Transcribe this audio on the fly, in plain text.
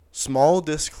Small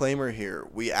disclaimer here.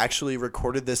 We actually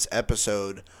recorded this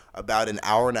episode about an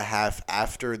hour and a half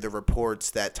after the reports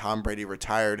that Tom Brady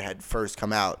retired had first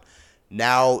come out.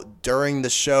 Now, during the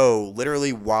show,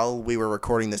 literally while we were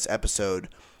recording this episode,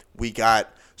 we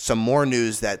got some more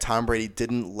news that Tom Brady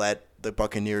didn't let the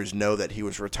Buccaneers know that he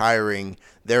was retiring.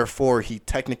 Therefore, he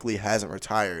technically hasn't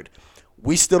retired.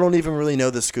 We still don't even really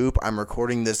know the scoop. I'm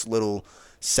recording this little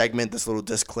segment, this little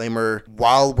disclaimer,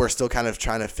 while we're still kind of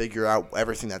trying to figure out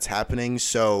everything that's happening.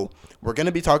 So we're going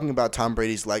to be talking about Tom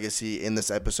Brady's legacy in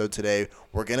this episode today.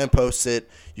 We're going to post it.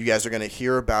 You guys are going to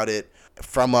hear about it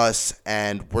from us,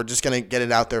 and we're just going to get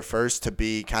it out there first to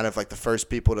be kind of like the first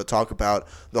people to talk about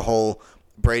the whole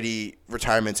Brady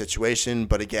retirement situation.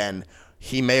 But again,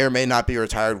 he may or may not be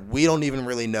retired. We don't even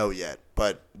really know yet,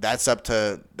 but that's up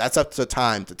to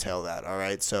time to tell that. All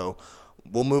right. So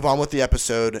we'll move on with the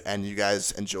episode, and you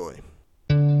guys enjoy.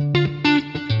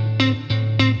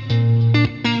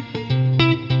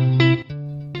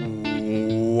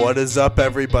 What is up,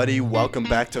 everybody? Welcome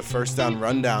back to First Down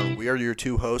Rundown. We are your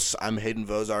two hosts. I'm Hayden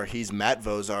Vozar. He's Matt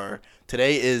Vozar.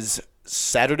 Today is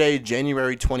Saturday,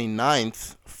 January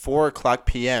 29th, 4 o'clock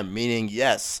p.m., meaning,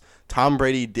 yes, Tom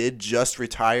Brady did just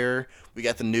retire. We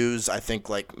got the news, I think,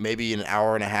 like maybe an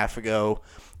hour and a half ago,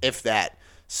 if that.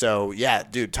 So, yeah,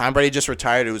 dude, Tom Brady just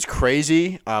retired. It was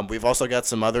crazy. We've also got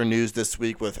some other news this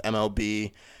week with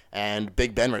MLB and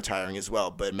Big Ben retiring as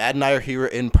well. But Matt and I are here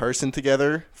in person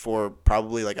together for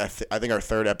probably, like, I think our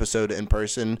third episode in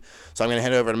person. So I'm going to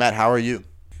hand it over to Matt. How are you?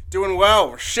 Doing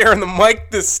well. We're sharing the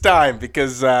mic this time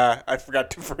because I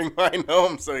forgot to bring mine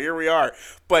home, so here we are.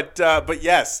 But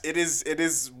yes, it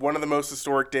is one of the most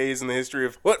historic days in the history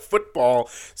of football.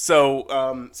 So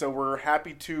we're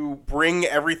happy to bring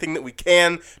everything that we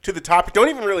can to the topic. Don't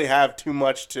even really have too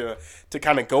much to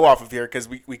kind of go off of here because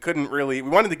we couldn't really. We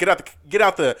wanted to get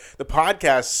out the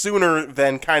podcast sooner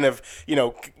than kind of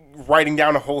writing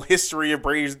down a whole history of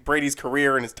Brady's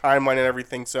career and his timeline and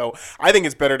everything. So I think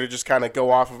it's better to just kind of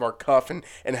go off of our cuff and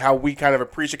how we kind of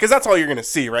appreciate, because that's all you're going to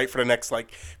see, right, for the next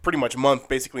pretty much month,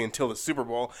 basically until the Super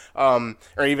Bowl, or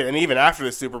even after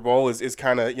the Super Bowl is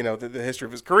kind of the history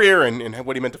of his career and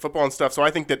what he meant to football and stuff. So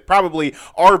I think that probably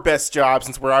our best job,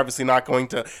 since we're obviously not going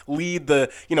to lead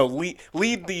the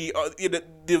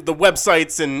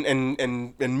websites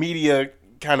and media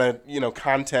kind of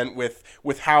content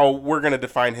with how we're going to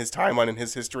define his timeline and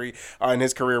his history and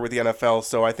his career with the NFL.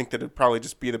 So I think that it'd probably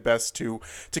just be the best to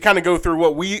kind of go through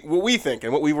what we think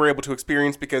and what we were able to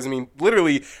experience, because I mean,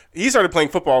 literally, he started playing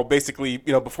football basically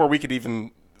before we could even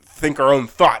think our own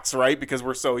thoughts, right? Because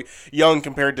we're so young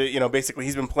compared to basically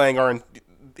he's been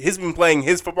playing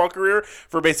his football career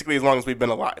for basically as long as we've been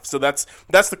alive. So that's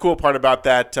the cool part about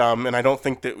that. And I don't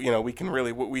think that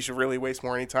we should really waste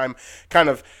more any time kind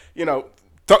of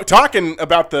talking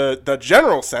about the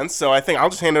general sense. So I think I'll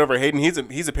just hand it over to Hayden.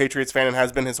 He's a Patriots fan and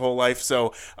has been his whole life.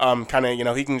 So kind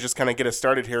of he can just kind of get us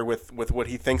started here with what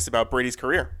he thinks about Brady's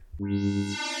career.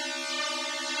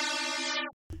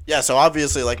 Yeah, so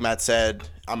obviously, like Matt said,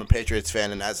 I'm a Patriots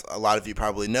fan, and as a lot of you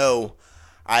probably know,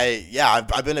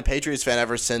 I've been a Patriots fan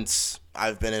ever since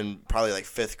I've been in probably like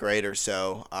fifth grade or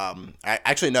so.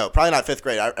 Probably not fifth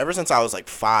grade. Ever since I was like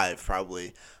 5,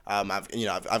 probably.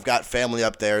 I've got family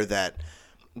up there that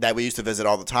we used to visit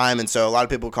all the time, and so a lot of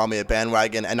people call me a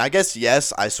bandwagon. And I guess,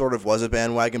 yes, I sort of was a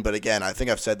bandwagon, but again, I think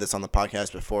I've said this on the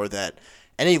podcast before that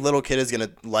any little kid is going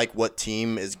to like what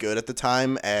team is good at the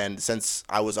time. And since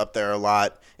I was up there a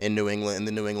lot in New England, in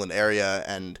the New England area,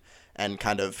 and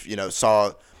kind of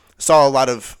saw a lot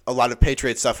of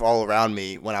Patriots stuff all around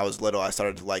me when I was little, I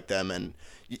started to like them. And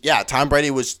yeah, Tom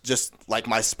Brady was just like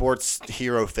my sports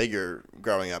hero figure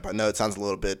growing up. I know it sounds a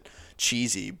little bit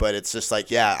cheesy, but it's just like,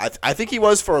 yeah, I think he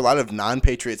was for a lot of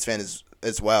non-Patriots fans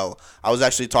as well. I was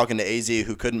actually talking to AZ,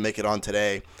 who couldn't make it on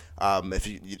today.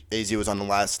 AZ was on the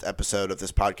last episode of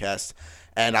this podcast,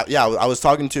 and I was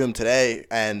talking to him today,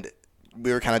 and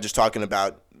we were kind of just talking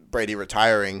about Brady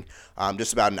retiring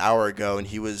just about an hour ago, and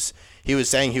he was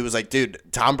saying, he was like, dude,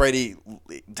 Tom Brady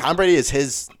is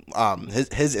his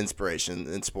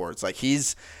inspiration in sports. Like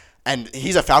he's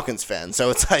a Falcons fan, so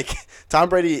it's like Tom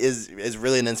Brady is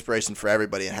really an inspiration for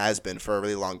everybody and has been for a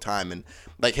really long time. And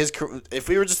like if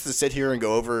we were just to sit here and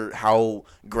go over how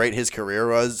great his career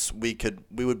was, we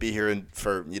would be here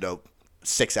for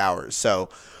 6 hours. So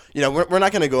we're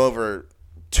not going to go over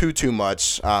too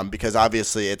much because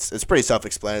obviously it's pretty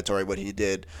self-explanatory what he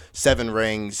did. 7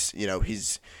 rings.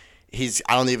 He's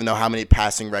I don't even know how many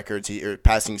passing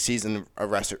season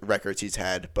records he's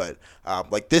had, but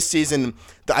like this season,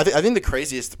 I think the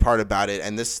craziest part about it,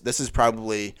 and this is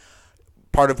probably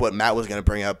part of what Matt was going to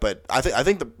bring up, but I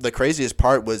think the craziest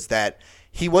part was that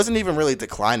he wasn't even really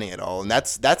declining at all. And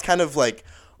that's kind of like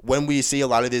when we see a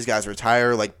lot of these guys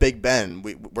retire, like Big Ben.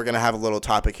 We're gonna have a little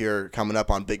topic here coming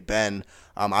up on Big Ben.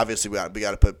 Obviously we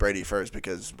got to put Brady first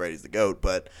because Brady's the GOAT,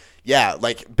 but yeah,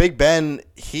 like Big Ben,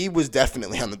 he was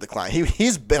definitely on the decline.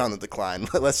 He's been on the decline.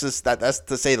 That's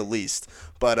to say the least.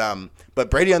 But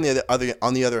Brady on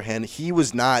the other hand, he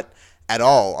was not at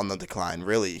all on the decline.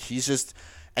 Really,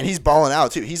 and he's balling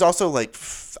out too. He's also like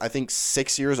I think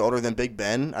 6 years older than Big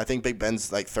Ben. I think Big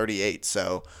Ben's like 38.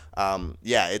 So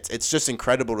yeah, it's just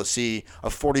incredible to see a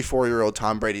 44-year-old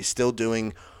Tom Brady still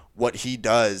doing what he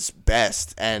does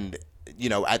best, and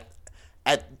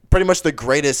at pretty much the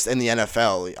greatest in the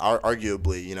NFL,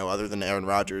 arguably, other than Aaron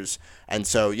Rodgers. And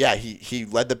so yeah, he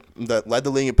led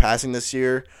the league in passing this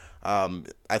year.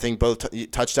 I think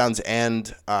both touchdowns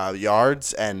and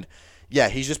yards, and yeah,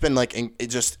 he's just been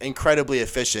just incredibly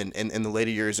efficient in the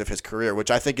later years of his career, which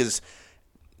I think is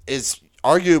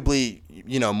arguably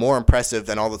more impressive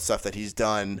than all the stuff that he's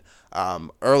done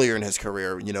earlier in his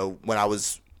career. When I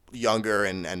was younger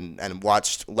and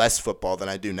watched less football than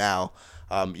I do now.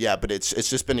 Yeah, but it's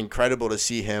just been incredible to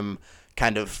see him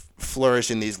kind of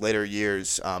flourish in these later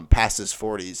years, past his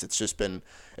 40s.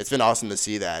 It's been awesome to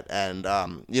see that, and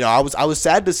I was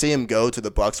sad to see him go to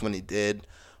the Bucs when he did,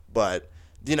 but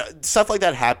stuff like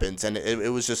that happens, and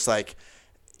it was just like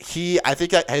I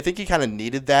think he kind of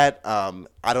needed that.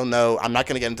 I don't know. I'm not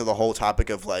gonna get into the whole topic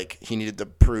of like he needed to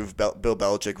prove Bill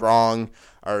Belichick wrong,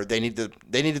 or they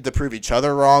needed to prove each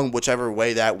other wrong, whichever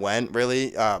way that went,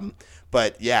 really.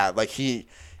 But yeah, like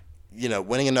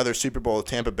winning another Super Bowl with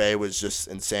Tampa Bay was just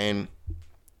insane.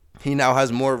 He now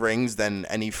has more rings than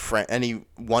any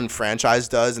one franchise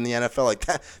does in the NFL. Like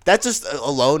that just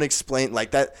alone explain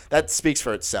like that speaks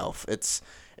for itself. It's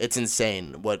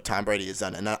insane what Tom Brady has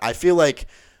done, and I feel like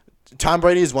Tom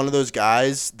Brady is one of those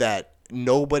guys that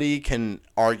nobody can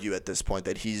argue at this point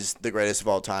that he's the greatest of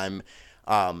all time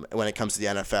when it comes to the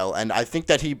NFL, and I think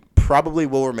that he probably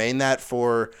will remain that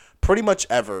for pretty much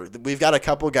ever. We've got a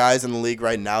couple guys in the league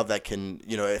right now that can,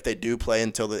 if they do play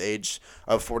until the age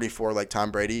of 44 like Tom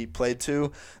Brady played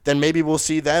to, then maybe we'll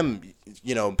see them,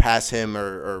 pass him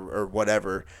or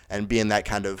whatever and be in that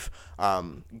kind of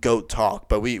GOAT talk.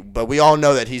 But we all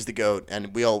know that he's the GOAT,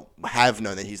 and we all have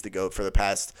known that he's the GOAT for the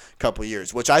past couple of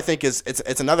years, which I think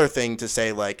it's another thing to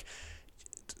say, like,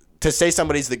 to say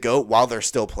somebody's the GOAT while they're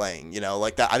still playing,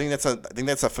 like that. I think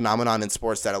that's a phenomenon in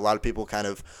sports that a lot of people kind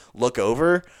of look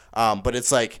over. But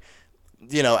it's like,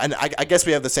 and I guess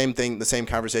we have the same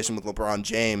conversation with LeBron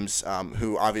James,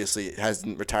 who obviously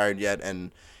hasn't retired yet,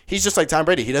 and he's just like Tom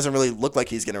Brady. He doesn't really look like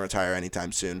he's going to retire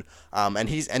anytime soon. And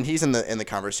he's in the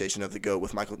conversation of the GOAT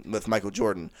with Michael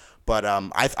Jordan. But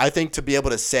I think to be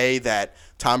able to say that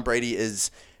Tom Brady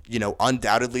is,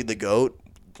 undoubtedly the GOAT,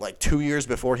 like 2 years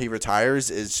before he retires,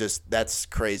 that's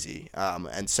crazy.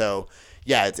 And so,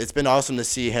 yeah, it's been awesome to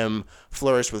see him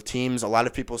flourish with teams. A lot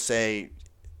of people say,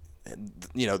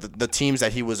 the teams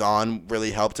that he was on really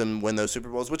helped him win those Super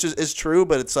Bowls, which is true,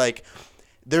 but it's like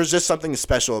there's just something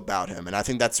special about him. And I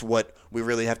think that's what we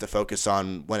really have to focus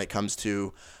on when it comes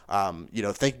to,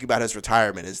 thinking about his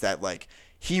retirement, is that like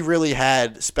he really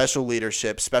had special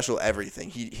leadership, special everything.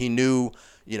 He knew,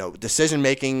 decision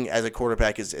making as a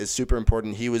quarterback is super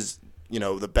important. He was,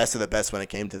 the best of the best when it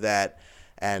came to that.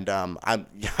 And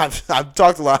I've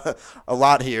talked a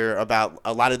lot here about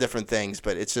a lot of different things,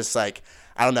 but it's just like,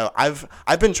 I don't know.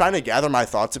 I've been trying to gather my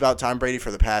thoughts about Tom Brady for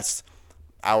the past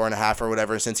hour and a half or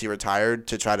whatever since he retired,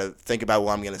 to try to think about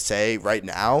what I'm going to say right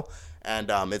now. And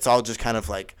it's all just kind of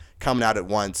like coming out at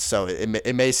once. So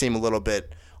it may seem a little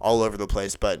bit all over the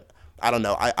place, but I don't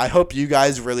know. I hope you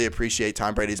guys really appreciate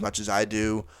Tom Brady as much as I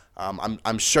do.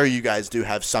 I'm sure you guys do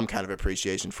have some kind of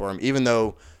appreciation for him, even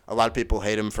though a lot of people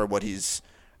hate him for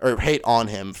hate on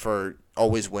him for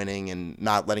always winning and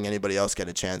not letting anybody else get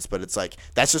a chance. But it's like,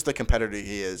 that's just the competitor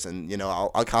he is. And,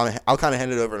 I'll kind of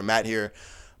hand it over to Matt here.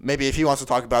 Maybe if he wants to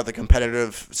talk about the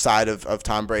competitive side of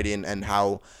Tom Brady and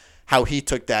how he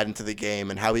took that into the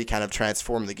game and how he kind of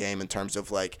transformed the game in terms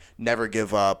of like never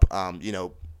give up,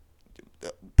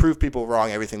 prove people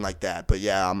wrong, everything like that. But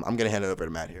yeah, I'm going to hand it over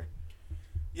to Matt here.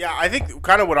 Yeah, I think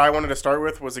kind of what I wanted to start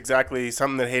with was exactly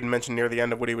something that Hayden mentioned near the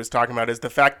end of what he was talking about, is the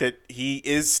fact that he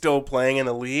is still playing in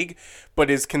the league, but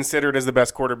is considered as the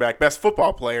best quarterback, best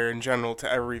football player in general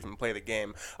to ever even play the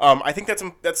game. I think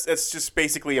that's just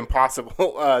basically impossible,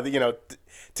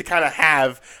 to kind of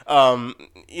have,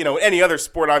 any other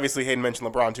sport. Obviously, Hayden mentioned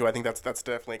LeBron too. I think that's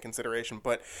definitely a consideration.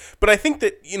 But I think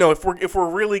that, if we're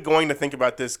really going to think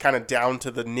about this kind of down to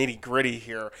the nitty gritty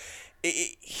here,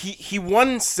 he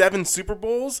won 7 Super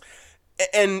Bowls,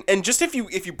 And just if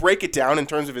you break it down in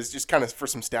terms of his, just kind of for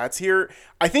some stats here,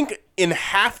 I think in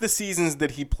half the seasons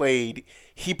that he played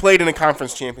in a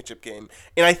conference championship game.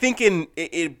 And I think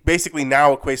it basically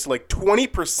now equates to like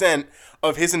 20%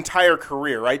 of his entire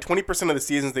career, right? 20% of the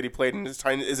seasons that he played in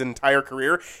his entire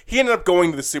career, he ended up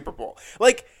going to the Super Bowl.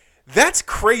 Like, that's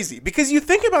crazy, because you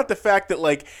think about the fact that,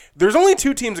 like, there's only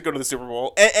 2 teams that go to the Super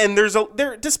Bowl, and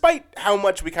there, despite how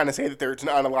much we kind of say that there's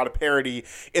not a lot of parity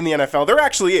in the NFL, there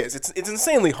actually is. It's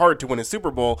insanely hard to win a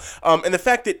Super Bowl, and the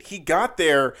fact that he got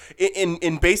there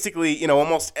in basically, you know,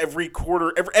 almost every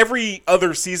quarter, every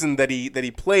other season that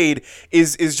he played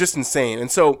is just insane. And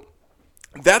so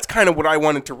that's kind of what I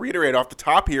wanted to reiterate off the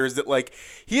top here, is that, like,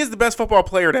 he is the best football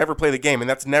player to ever play the game, and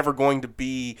that's never going to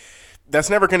be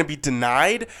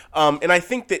denied. And I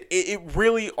think that it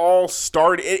really all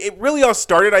started. It really all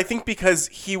started, I think, because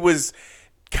he was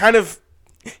kind of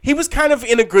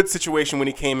in a good situation when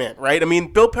he came in, right? I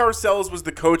mean, Bill Parcells was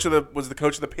the coach of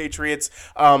the Patriots,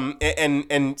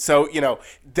 and so, you know,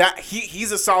 that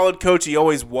he's a solid coach. He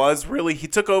always was, really. He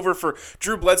took over for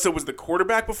Drew Bledsoe, was the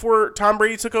quarterback before Tom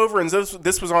Brady took over, and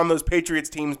this was on those Patriots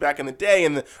teams back in the day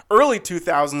in the early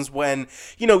 2000s when,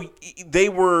 you know, they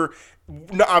were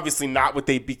obviously not what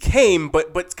they became,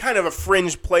 but kind of a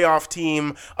fringe playoff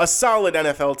team, a solid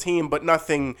NFL team, but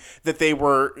nothing that they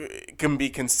can be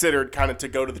considered kind of to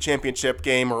go to the championship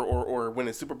game or win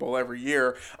a Super Bowl every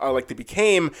year like they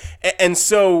became. And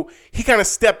so he kind of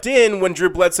stepped in when Drew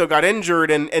Bledsoe got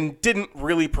injured and didn't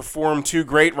really perform too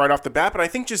great right off the bat, but I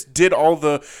think just did all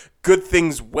the good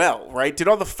things well, right? Did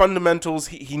all the fundamentals.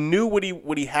 He knew what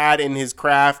he had in his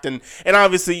craft, and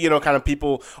obviously, you know, kind of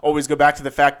people always go back to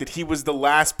the fact that he was the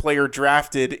last player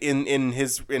drafted in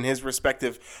his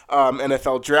respective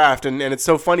NFL draft, and it's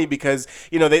so funny because,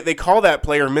 you know, they call that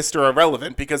player Mr.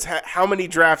 Irrelevant, because how many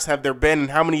drafts have there been, and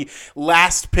how many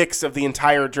last picks of the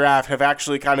entire draft have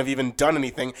actually kind of even done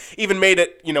anything, even made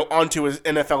it, you know, onto an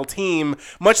NFL team,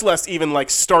 much less even like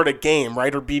start a game,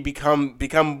 right, or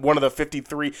become one of the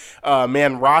 53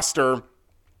 man roster,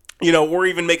 you know, or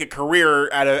even make a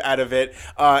career out of it,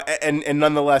 and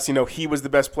nonetheless, you know, he was the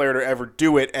best player to ever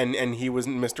do it, and he was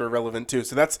Mr. Irrelevant too.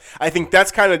 So I think that's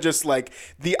kind of just like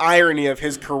the irony of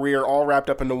his career all wrapped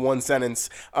up into one sentence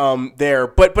there.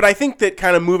 But I think that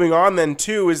kind of moving on then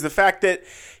too is the fact that,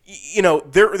 you know,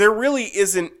 there really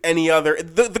isn't any other.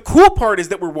 The cool part is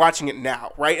that we're watching it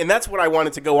now, right? And that's what I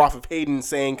wanted to go off of Hayden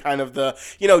saying, kind of the,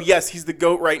 you know, yes, he's the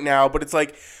GOAT right now, but it's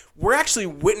like, we're actually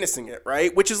witnessing it,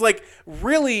 right? Which is like,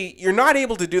 really, you're not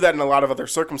able to do that in a lot of other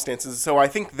circumstances. So I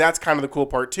think that's kind of the cool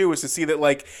part too, is to see that,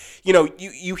 like, you know,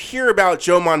 you hear about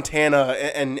Joe Montana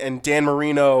and Dan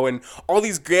Marino and all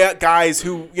these guys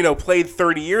who, you know, played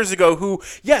 30 years ago, who,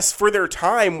 yes, for their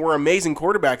time were amazing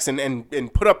quarterbacks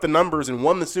and put up the numbers and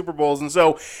won the Super Bowls. And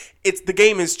so the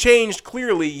game has changed,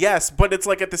 clearly, yes, but it's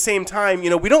like, at the same time, you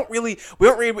know, we don't really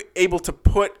able to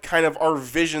put kind of our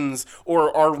visions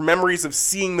or our memories of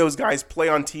seeing those guys play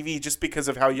on TV just because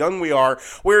of how young we are.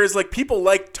 Whereas, like, people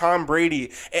like Tom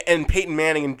Brady and Peyton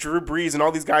Manning and Drew Brees and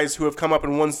all these guys who have come up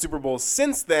and won Super Bowls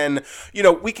since then, you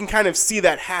know, we can kind of see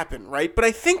that happen, right? But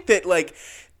I think that, like,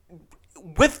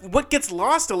 with what gets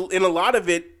lost in a lot of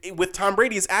it with Tom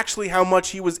Brady is actually how much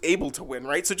he was able to win,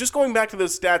 right? So just going back to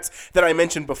those stats that I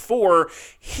mentioned before,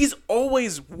 he's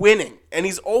always winning, and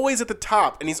he's always at the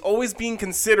top, and he's always being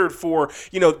considered for,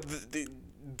 you know,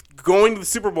 going to the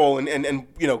Super Bowl and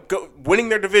you know, winning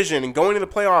their division and going to the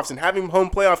playoffs and having home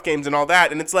playoff games and all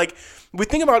that. And it's like, we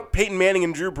think about Peyton Manning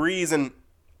and Drew Brees and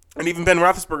even Ben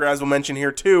Roethlisberger, as we'll mention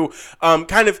here too,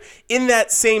 kind of in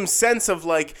that same sense of,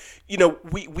 like, you know,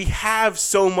 we have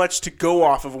so much to go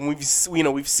off of, and we've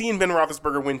seen Ben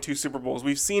Roethlisberger win 2 Super Bowls.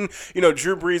 We've seen, you know,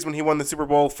 Drew Brees when he won the Super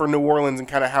Bowl for New Orleans and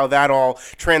kind of how that all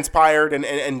transpired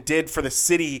and did for the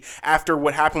city after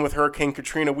what happened with Hurricane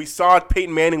Katrina. We saw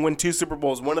Peyton Manning win 2 Super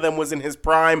Bowls. One of them was in his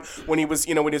prime when he was,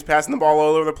 you know, when he was passing the ball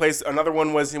all over the place. Another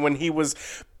one was when he was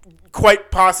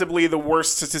quite possibly the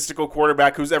worst statistical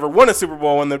quarterback who's ever won a Super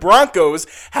Bowl, and the Broncos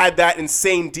had that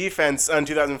insane defense in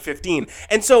 2015.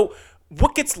 And so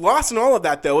what gets lost in all of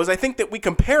that, though, is I think that we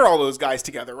compare all those guys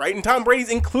together, right? And Tom Brady's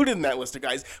included in that list of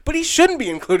guys, but he shouldn't be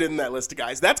included in that list of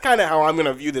guys. That's kind of how I'm going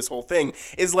to view this whole thing,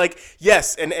 is like,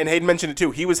 yes, and Hayden mentioned it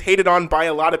too, he was hated on by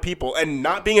a lot of people, and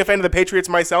not being a fan of the Patriots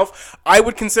myself, I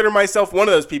would consider myself one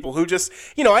of those people who just,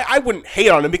 you know, I wouldn't hate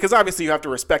on him, because obviously you have to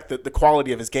respect the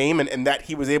quality of his game and that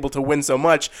he was able to win so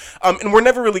much, and we're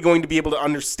never really going to be able to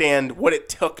understand what it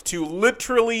took to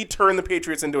literally turn the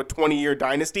Patriots into a 20-year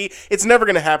dynasty. It's never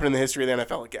going to happen in the history history of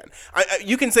the NFL again.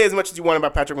 You can say as much as you want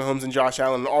about Patrick Mahomes and Josh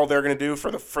Allen and all they're going to do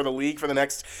for the league for the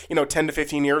next 10 to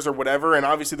 15 years or whatever. And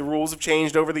obviously the rules have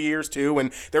changed over the years too.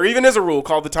 And there even is a rule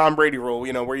called the Tom Brady rule,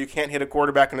 where you can't hit a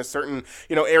quarterback in a certain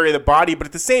area of the body. But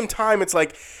at the same time, it's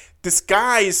like this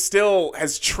guy still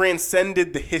has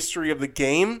transcended the history of the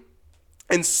game.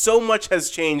 And so much has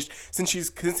changed since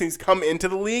he's come into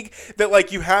the league that,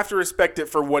 like, you have to respect it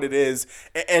for what it is.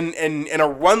 And a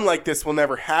run like this will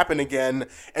never happen again.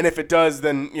 And if it does,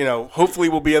 then, hopefully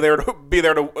we'll be there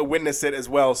to witness it as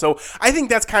well. So I think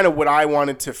that's kind of what I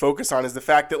wanted to focus on, is the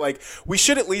fact that, like, we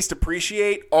should at least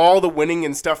appreciate all the winning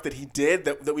and stuff that he did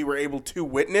that we were able to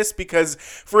witness, because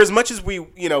for as much as we,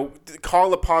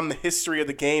 call upon the history of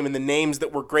the game and the names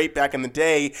that were great back in the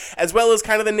day, as well as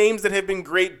kind of the names that have been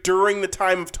great during the time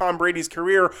of Tom Brady's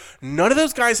career, none of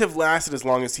those guys have lasted as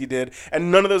long as he did,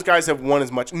 and none of those guys have won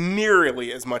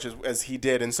nearly as much as he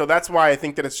did. And so that's why I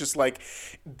think that it's just like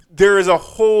there is a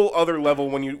whole other level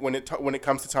when it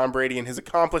comes to Tom Brady and his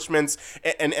accomplishments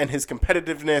and his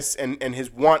competitiveness and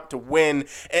his want to win.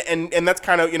 And that's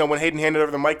kind of, when Hayden handed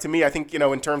over the mic to me, I think,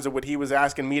 in terms of what he was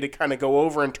asking me to kind of go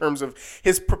over in terms of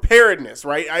his preparedness,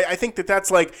 right? I think that's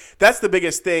the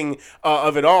biggest thing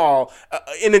of it all,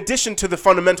 in addition to the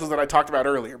fundamentals that I talked about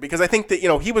earlier, because I think that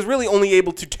he was really only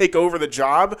able to take over the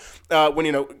job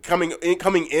when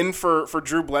coming in for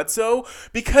Drew Bledsoe,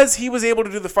 because he was able to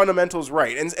do the fundamentals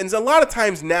right. And a lot of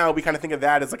times now we kind of think of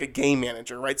that as like a game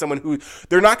manager, right? Someone who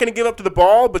they're not going to give up to the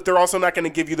ball, but they're also not going to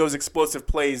give you those explosive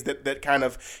plays that kind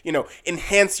of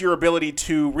enhance your ability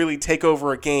to really take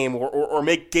over a game or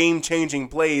make game changing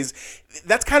plays.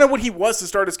 That's kind of what he was to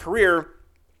start his career.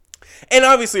 And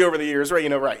obviously over the years,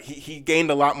 right, he gained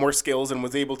a lot more skills and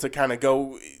was able to kind of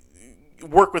go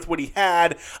work with what he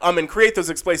had and create those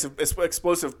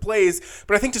explosive plays.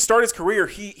 But I think to start his career,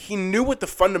 he knew what the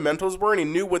fundamentals were, and he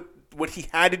knew what he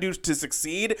had to do to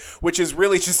succeed, which is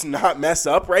really just not mess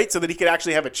up, right? So that he could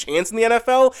actually have a chance in the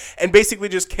NFL, and basically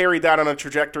just carried that on a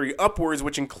trajectory upwards,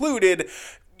 which included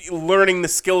learning the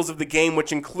skills of the game,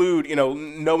 which include,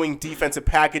 knowing defensive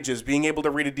packages, being able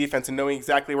to read a defense and knowing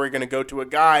exactly where you're going to go to a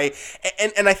guy.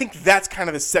 And I think that's kind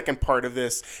of the second part of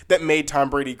this that made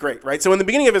Tom Brady great, right? So in the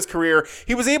beginning of his career,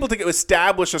 he was able to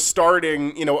establish a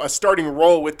starting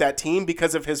role with that team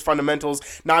because of his fundamentals,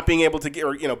 not being able to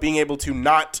being able to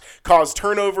not cause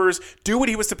turnovers, do what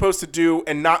he was supposed to do,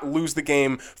 and not lose the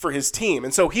game for his team.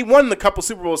 And so he won the couple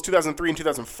Super Bowls, 2003 and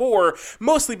 2004,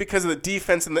 mostly because of the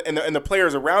defense and the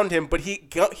players around him, but he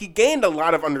gained a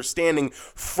lot of understanding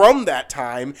from that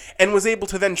time and was able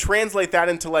to then translate that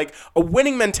into like a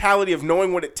winning mentality of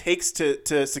knowing what it takes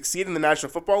to succeed in the National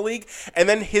Football League. And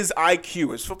then his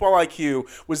football IQ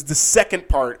was the second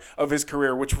part of his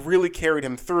career, which really carried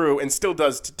him through and still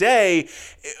does today,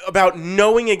 about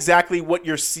knowing exactly what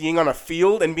you're seeing on a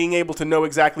field and being able to know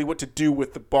exactly what to do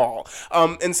with the ball.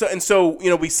 And so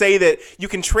we say that you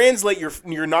can translate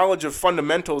your knowledge of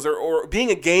fundamentals or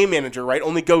being a game manager, right,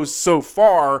 only goes so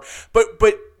far, but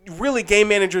really game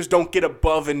managers don't get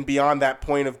above and beyond that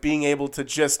point of being able to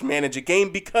just manage a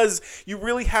game, because you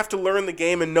really have to learn the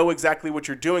game and know exactly what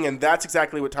you're doing. And that's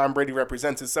exactly what Tom Brady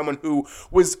represents, as someone who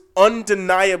was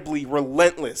undeniably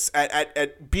relentless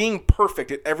at being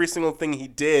perfect at every single thing he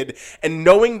did and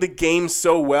knowing the game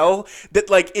so well that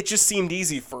like it just seemed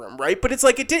easy for him, right? But it's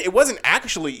like it wasn't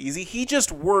actually easy. He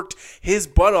just worked his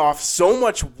butt off so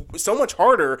much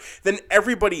harder than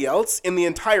everybody else in the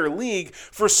entire league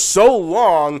for so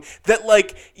long that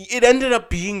like it ended up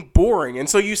being boring. And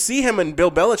so you see him and Bill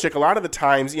Belichick a lot of the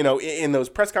times, in those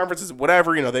press conferences,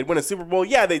 whatever, they'd win a Super Bowl,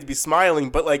 yeah, they'd be smiling,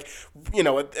 but like,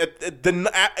 at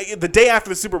the day after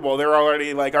the Super Bowl, they're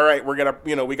already like, all right, we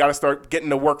got to start getting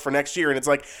to work for next year. And it's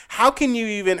like, how can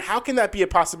that be a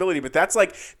possibility? But that's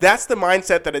the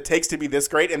mindset that it takes to be this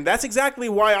great. And that's exactly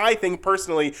why I think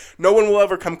personally, no one will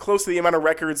ever come close to the amount of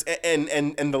records and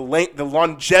the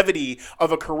longevity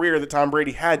of a career that Tom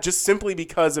Brady had, just simply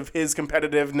because of his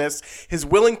competitiveness, his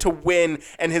willing to win,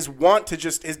 and his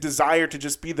desire to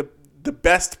just be the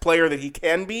best player that he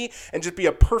can be and just be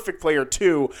a perfect player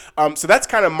too. So that's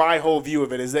kind of my whole view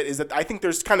of it, is that I think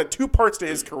there's kind of two parts to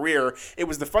his career. It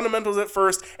was the fundamentals at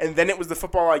first, and then it was the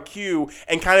football IQ,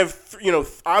 and kind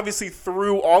of, obviously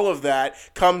through all of that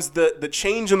comes the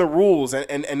change in the rules and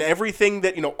everything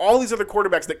that, all these other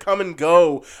quarterbacks that come and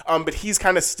go, but he's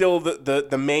kind of still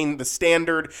the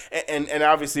standard, and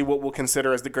obviously what we'll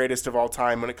consider as the greatest of all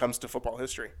time when it comes to football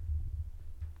history.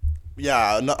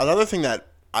 Yeah, another thing that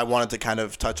I wanted to kind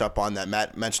of touch up on that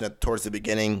Matt mentioned it towards the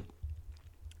beginning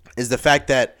is the fact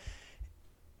that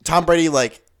Tom Brady, I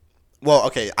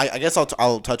guess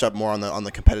I'll touch up more on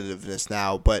the competitiveness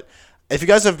now, but if you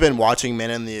guys have been watching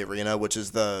Man in the Arena, which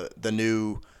is the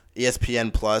new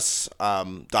ESPN Plus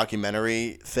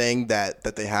documentary thing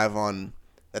that they have on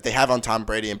Tom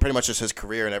Brady and pretty much just his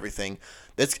career and everything.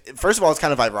 It's, first of all, it's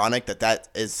kind of ironic that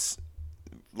is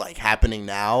like happening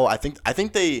now. I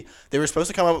think they were supposed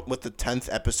to come up with the 10th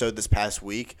episode this past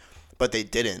week, but they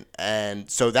didn't.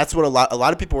 And so that's what a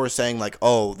lot of people were saying, like,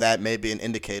 oh, that may be an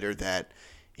indicator that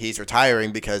he's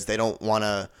retiring because they don't want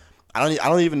to. I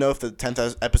don't even know if the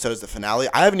 10th episode is the finale.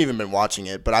 I haven't even been watching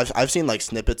it, but I've seen like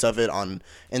snippets of it on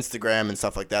Instagram and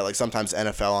stuff like that. Like sometimes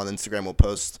NFL on Instagram will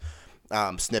post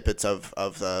snippets of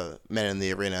the Men in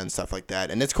the Arena and stuff like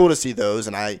that, and it's cool to see those.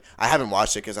 And I haven't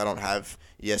watched it because I don't have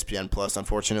ESPN Plus,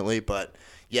 unfortunately. But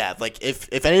yeah, like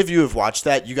if any of you have watched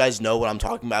that, you guys know what I'm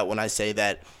talking about when I say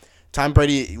that Tom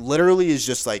Brady literally is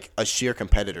just like a sheer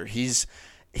competitor. He's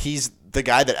the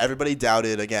guy that everybody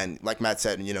doubted. Again, like Matt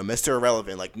said, Mr.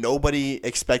 Irrelevant. Like nobody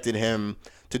expected him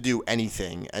to do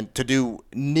anything and to do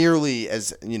nearly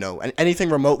as anything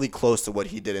remotely close to what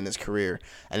he did in his career.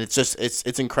 And it's just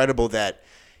it's incredible that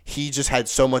he just had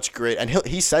so much great. And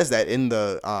he says that in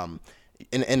the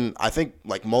in I think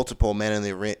like multiple Man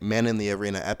in the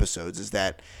Arena episodes is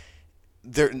that.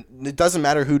 It doesn't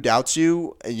matter who doubts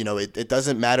you. It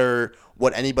doesn't matter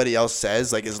what anybody else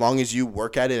says. Like as long as you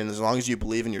work at it and as long as you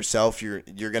believe in yourself,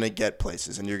 you're gonna get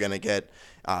places and you're gonna get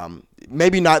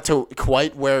maybe not to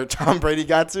quite where Tom Brady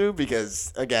got to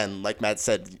because again, like Matt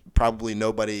said, probably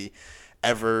nobody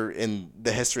ever in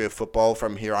the history of football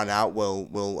from here on out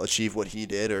will achieve what he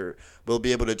did or will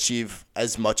be able to achieve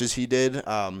as much as he did.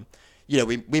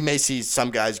 We may see some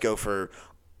guys go for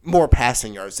more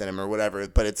passing yards than him or whatever,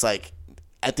 but it's like.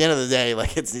 At the end of the day,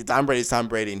 like it's Tom Brady's Tom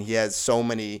Brady, and he has so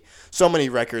many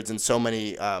records and so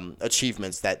many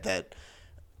achievements that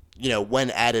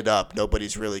when added up,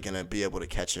 nobody's really gonna be able to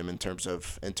catch him in terms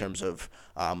of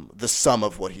the sum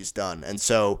of what he's done. And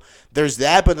so there's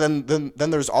that, but then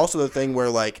there's also the thing where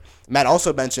like Matt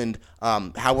also mentioned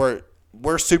how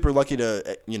we're super lucky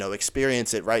to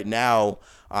experience it right now,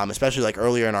 especially like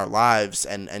earlier in our lives,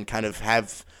 and kind of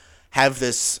have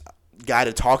this guy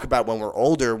to talk about when we're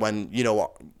older, when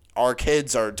our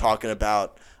kids are talking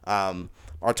about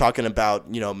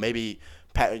maybe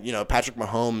Patrick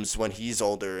Mahomes when he's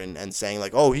older and saying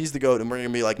like, oh, he's the GOAT, and we're gonna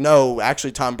be like, no,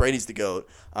 actually Tom Brady's the GOAT.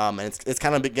 And it's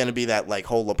kind of gonna be that like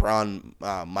whole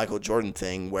LeBron Michael Jordan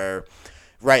thing where,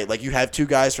 right, like you have two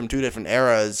guys from two different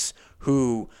eras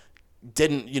who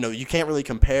didn't, you can't really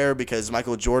compare because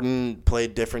Michael Jordan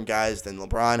played different guys than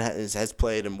LeBron has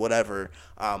played and whatever.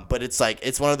 But it's like,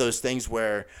 it's one of those things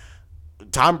where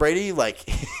Tom Brady, like,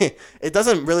 it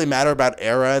doesn't really matter about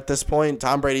era at this point.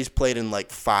 Tom Brady's played in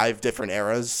like 5 different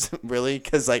eras, really.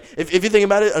 Because, like, if you think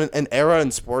about it, an era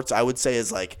in sports, I would say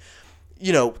is like,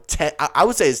 10, I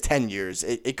would say is 10 years.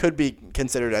 It could be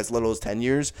considered as little as 10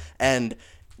 years. And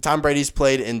Tom Brady's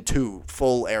played in 2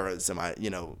 full eras.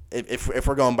 If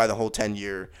we're going by the whole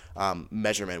 10-year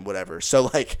measurement, whatever.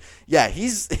 So like, yeah,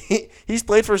 he's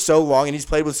played for so long and he's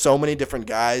played with so many different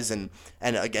guys and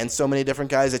against so many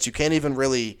different guys that you can't even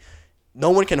really.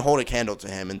 No one can hold a candle to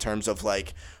him in terms of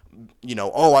like,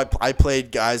 I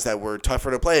played guys that were tougher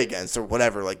to play against or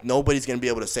whatever. Like nobody's gonna be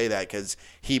able to say that because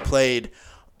he played,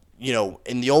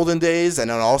 in the olden days and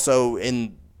then also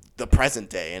in the present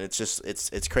day, and it's just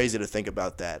it's crazy to think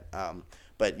about that.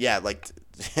 But yeah, like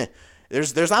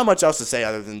there's not much else to say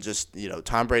other than just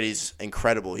Tom Brady's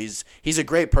incredible. He's a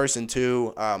great person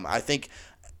too. I think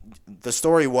the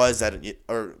story was that,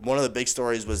 or one of the big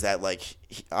stories was that like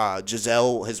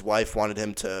Giselle, his wife, wanted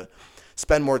him to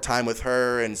spend more time with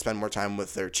her and spend more time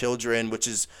with their children, which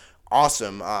is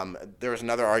awesome. There was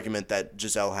another argument that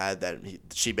Giselle had that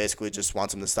she basically just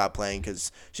wants him to stop playing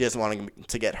because she doesn't want him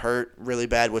to get hurt really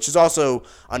bad, which is also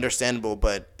understandable,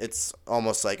 but it's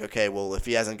almost like, okay, well, if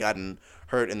he hasn't gotten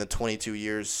hurt in the 22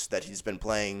 years that he's been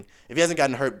playing, if he hasn't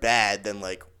gotten hurt bad, then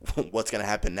like what's going to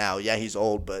happen now? Yeah, he's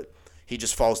old, but he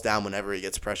just falls down whenever he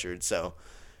gets pressured, so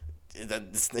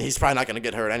he's probably not going to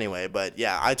get hurt anyway. But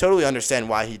yeah, I totally understand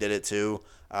why he did it too.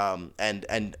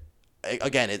 And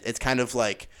again, it's kind of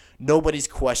like nobody's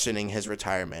questioning his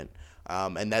retirement,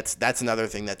 and that's another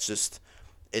thing that's just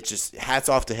hats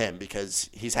off to him because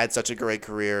he's had such a great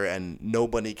career and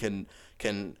nobody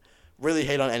can really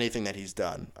hate on anything that he's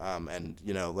done.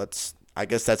 I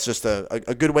guess that's just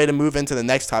a good way to move into the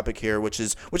next topic here, which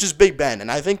is Big Ben.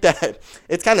 And I think that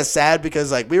it's kind of sad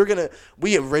because like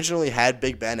we originally had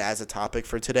Big Ben as a topic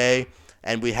for today,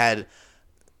 and we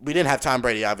didn't have Tom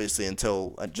Brady obviously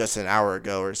until just an hour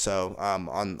ago or so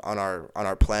on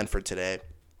our plan for today.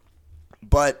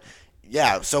 But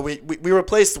yeah, so we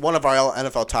replaced one of our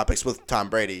NFL topics with Tom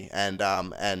Brady,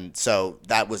 and so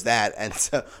that was that, and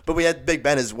so, but we had Big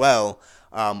Ben as well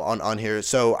on here.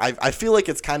 So I feel like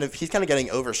he's kind of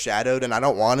getting overshadowed, and I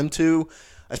don't want him to,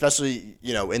 especially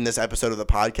in this episode of the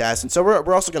podcast. And so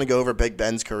we're also going to go over Big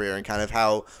Ben's career and kind of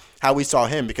how we saw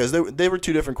him, because they were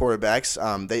two different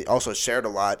quarterbacks. They also shared a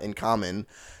lot in common,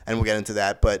 and we'll get into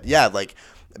that. But yeah, like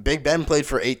Big Ben played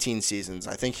for 18 seasons.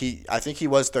 I think he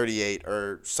was 38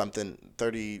 or something,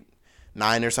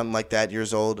 39 or something like that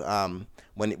years old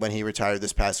when he retired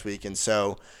this past week. And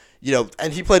so,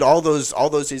 and he played all those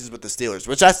seasons with the Steelers,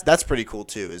 which that's pretty cool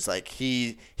too. Is like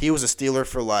he was a Steeler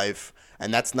for life,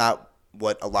 and that's not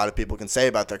what a lot of people can say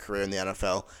about their career in the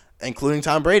NFL, including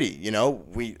Tom Brady.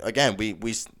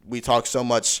 We talk so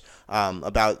much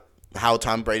about how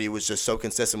Tom Brady was just so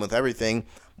consistent with everything.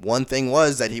 One thing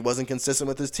was that he wasn't consistent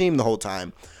with his team the whole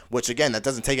time, which again, that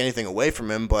doesn't take anything away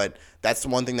from him, but that's the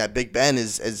one thing that Big Ben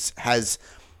has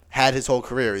had his whole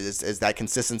career is that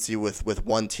consistency with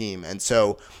one team. And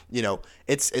so,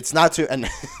 it's not to, and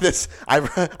this,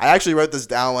 I actually wrote this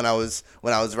down when I was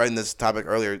writing this topic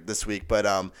earlier this week, but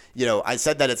I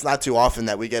said that it's not too often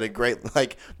that we get a great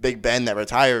like Big Ben that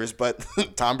retires, but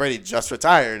Tom Brady just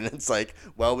retired, and it's like,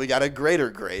 well, we got a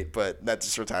great, but that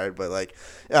just retired, but like,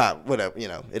 whatever,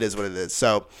 it is what it is.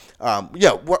 So,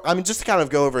 just to kind of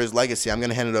go over his legacy, I'm going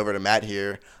to hand it over to Matt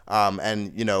here.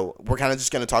 And we're kind of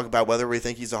just going to talk about whether we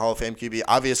think he's a Hall of Fame QB.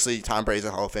 Obviously, Tom Brady's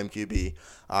a Hall of Fame QB.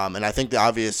 And I think the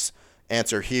obvious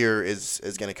answer here is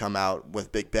going to come out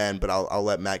with Big Ben, but I'll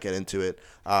let Matt get into it.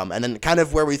 And then kind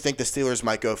of where we think the Steelers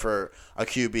might go for a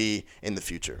QB in the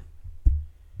future.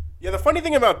 Yeah, the funny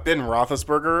thing about Ben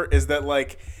Roethlisberger is that,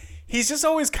 like, he's just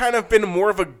always kind of been more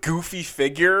of a goofy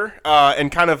figure and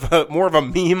kind of more of a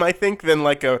meme, I think, than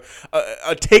like a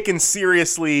taken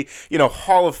seriously,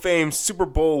 Hall of Fame Super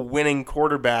Bowl winning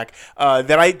quarterback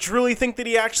that I truly think that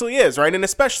he actually is, right? And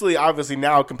especially, obviously,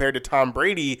 now compared to Tom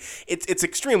Brady, it's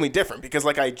extremely different because,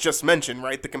 like I just mentioned,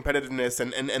 right, the competitiveness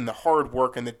and the hard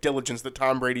work and the diligence that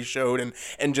Tom Brady showed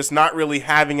and just not really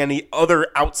having any other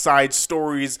outside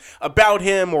stories about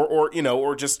him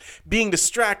or just being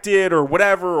distracted or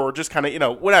whatever, or just kind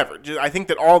of, whatever. I think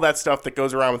that all that stuff that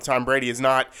goes around with Tom Brady is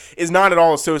not at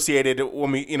all associated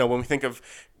when we think of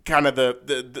kind of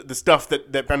the stuff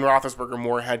that Ben Roethlisberger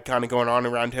more had kind of going on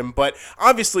around him. But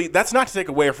obviously, that's not to take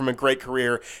away from a great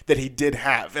career that he did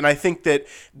have. And I think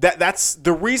that's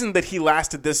the reason that he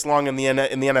lasted this long in the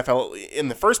NFL in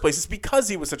the first place is because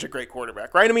he was such a great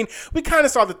quarterback, right? I mean, we kind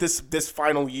of saw that this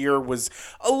final year was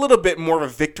a little bit more of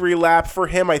a victory lap for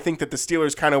him. I think that the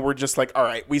Steelers kind of were just like, all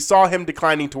right, we saw him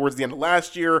declining towards the end of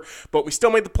last year, but we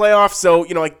still made the playoffs, so,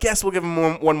 I guess we'll give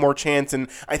him one more chance. And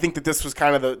I think that this was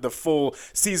kind of the full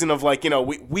season of like,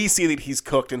 we see that he's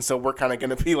cooked, and so we're kind of going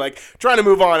to be like trying to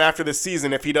move on after this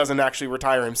season if he doesn't actually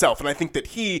retire himself. And I think that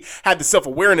he had the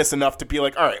self-awareness enough to be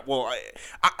like, all right, well,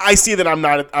 I see that I'm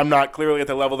not clearly at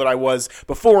the level that I was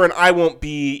before, and I won't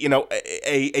be,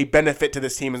 a benefit to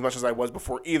this team as much as I was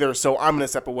before either. So I'm going to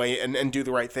step away and do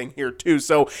the right thing here too.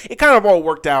 So it kind of all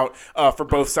worked out for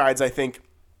both sides, I think.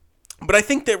 But I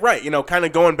think that, right, kind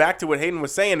of going back to what Hayden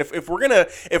was saying, if we're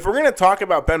gonna talk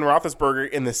about Ben Roethlisberger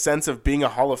in the sense of being a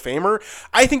Hall of Famer,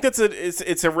 I think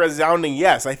it's a resounding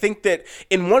yes. I think that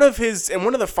in one of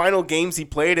the final games he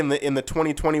played in the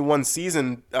 2021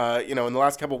 season, in the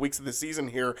last couple of weeks of the season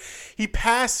here, he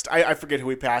passed. I forget who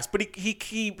he passed, but he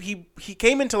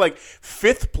came into like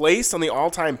 5th place on the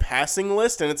all-time passing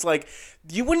list, and it's like,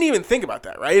 you wouldn't even think about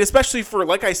that, right? Especially for,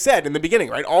 like I said in the beginning,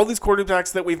 right? All these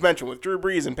quarterbacks that we've mentioned with Drew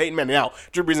Brees and Peyton Manning. Now,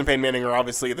 Drew Brees and Peyton Manning are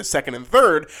obviously the second and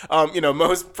third,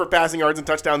 most for passing yards and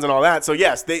touchdowns and all that. So,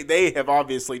 yes, they have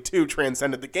obviously, too,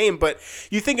 transcended the game. But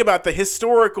you think about the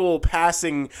historical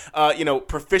passing,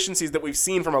 proficiencies that we've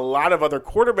seen from a lot of other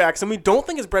quarterbacks, and we don't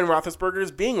think of Ben Roethlisberger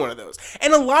as being one of those.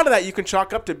 And a lot of that you can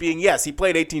chalk up to being, yes, he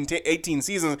played 18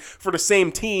 seasons for the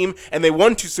same team, and they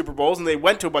won 2 Super Bowls, and they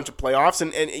went to a bunch of playoffs,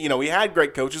 and he had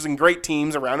great coaches and great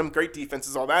teams around him, great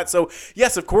defenses, all that. So,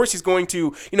 yes, of course, he's going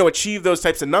to, achieve those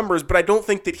types of numbers, but I don't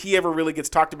think that he ever really gets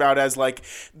talked about as, like,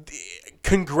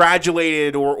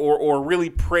 congratulated or really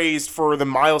praised for the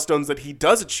milestones that he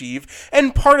does achieve.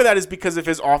 And part of that is because of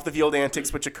his off-the-field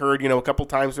antics, which occurred, a couple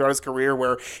times throughout his career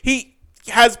where he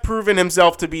has proven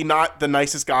himself to be not the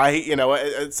nicest guy,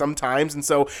 sometimes. And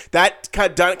so that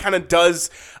kind of does,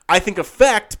 I think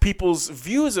affect people's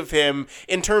views of him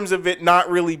in terms of it not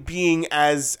really being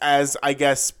as I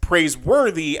guess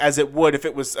praiseworthy as it would if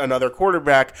it was another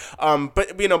quarterback.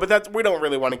 But that we don't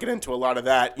really want to get into a lot of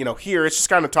that. Here it's just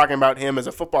kind of talking about him as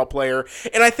a football player,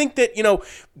 and I think that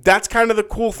that's kind of the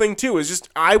cool thing too. Is just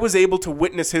I was able to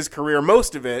witness his career,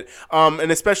 most of it,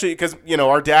 and especially because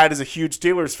our dad is a huge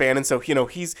Steelers fan, and so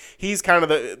he's kind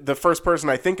of the first person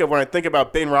I think of when I think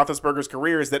about Ben Roethlisberger's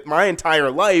career. Is that my entire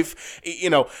life,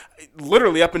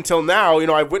 literally up until now,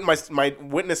 I've witnessed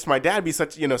my dad be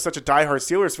such a diehard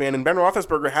Steelers fan, and Ben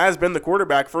Roethlisberger has been the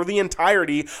quarterback for the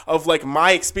entirety of like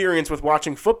my experience with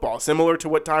watching football, similar to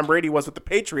what Tom Brady was with the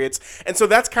Patriots. And so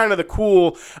that's kind of the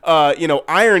cool,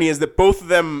 irony, is that both of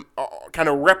them kind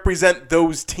of represent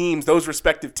those teams, those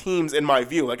respective teams in my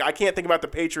view. Like I can't think about the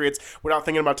Patriots without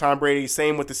thinking about Tom Brady.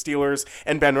 Same with the Steelers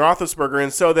and Ben Roethlisberger.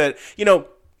 And so that,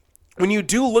 when you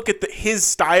do look at his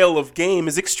style of game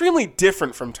is extremely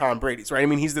different from Tom Brady's, right? I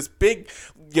mean, he's this big,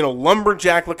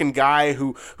 lumberjack-looking guy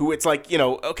who it's like,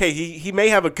 okay, he may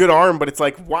have a good arm, but it's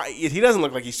like, why he doesn't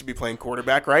look like he should be playing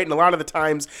quarterback, right? And a lot of the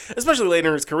times, especially later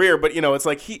in his career, but it's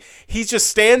like he just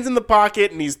stands in the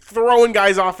pocket and he's throwing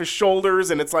guys off his shoulders,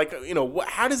 and it's like,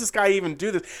 how does this guy even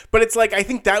do this? But it's like I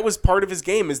think that was part of his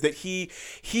game, is that he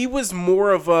was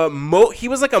more of he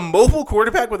was like a mobile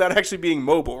quarterback without actually being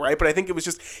mobile, right? But I think it was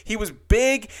just he was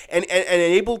big and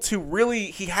able to really,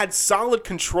 he had solid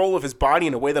control of his body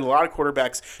in a way that a lot of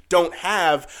quarterbacks don't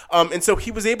have, and so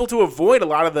he was able to avoid a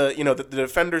lot of the the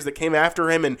defenders that came after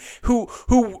him and who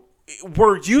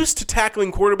were used to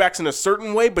tackling quarterbacks in a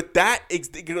certain way, but that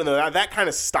kind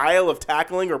of style of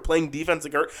tackling or playing defense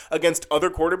against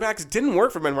other quarterbacks didn't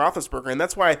work for Ben Roethlisberger, and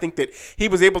that's why I think that he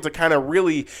was able to kind of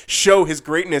really show his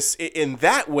greatness in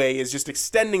that way, is just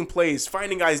extending plays,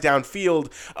 finding guys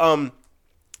downfield.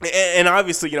 And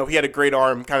obviously, he had a great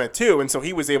arm kind of too, and so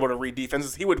he was able to read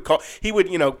defenses. He would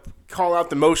call out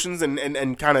the motions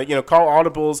and kind of call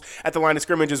audibles at the line of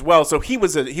scrimmage as well. So he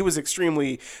was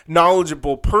extremely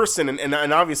knowledgeable person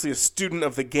and obviously a student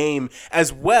of the game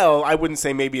as well. I wouldn't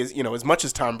say maybe as much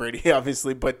as Tom Brady,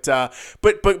 obviously, but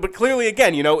clearly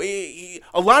again,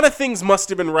 a lot of things must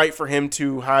have been right for him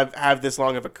to have this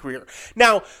long of a career.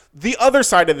 Now, the other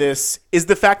side of this is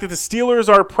the fact that the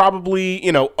Steelers are probably,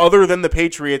 other than the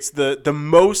Patriots, the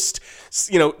most,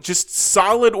 just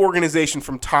solid organization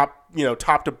from top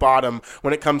to bottom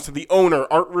when it comes to the owner,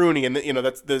 Art Rooney, and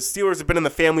that's the Steelers have been in the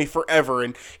family forever,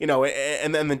 and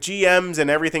and then the GMs and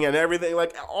everything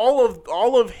like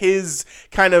all of his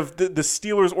kind of the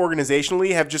Steelers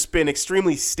organizationally have just been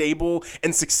extremely stable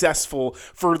and successful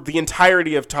for the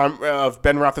entirety of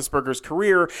Ben Roethlisberger's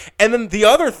career. And then the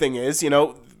other thing is,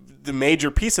 the major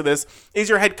piece of this is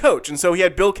your head coach. And so he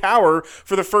had Bill Cowher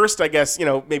for the first, I guess,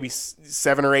 maybe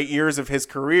 7 or 8 years of his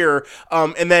career.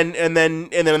 And then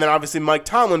obviously Mike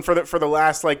Tomlin for the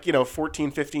last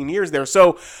 14, 15 years there.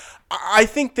 So I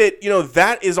think that,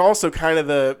 that is also kind of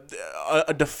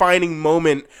a defining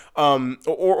moment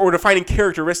or defining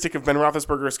characteristic of Ben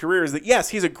Roethlisberger's career, is that, yes,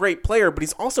 he's a great player, but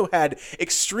he's also had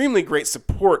extremely great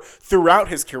support throughout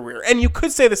his career. And you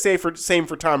could say the same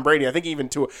for Tom Brady, I think even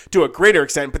to a greater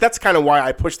extent, but that's kind of why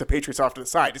I pushed the Patriots off to the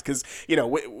side, is because,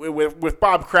 with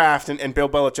Bob Kraft and Bill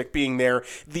Belichick being there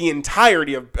the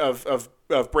entirety of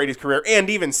Brady's career, and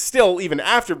even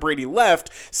after Brady left,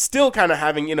 still kind of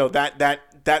having,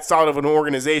 that solid of an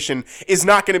organization is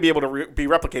not going to be able to be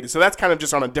replicated. So that's kind of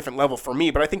just on a different level for me.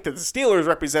 But I think that the Steelers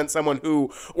represent someone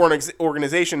or an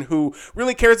organization who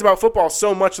really cares about football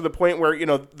so much to the point where,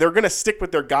 they're going to stick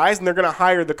with their guys and they're going to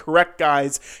hire the correct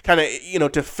guys kind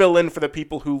of, to fill in for the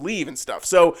people who leave and stuff.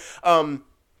 So,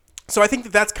 So I think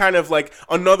that that's kind of like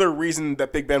another reason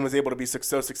that Big Ben was able to be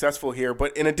so successful here.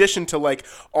 But in addition to like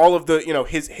all of the,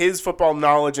 his football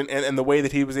knowledge and the way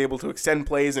that he was able to extend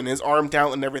plays and his arm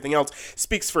talent and everything else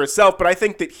speaks for itself. But I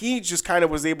think that he just kind of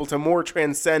was able to more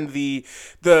transcend the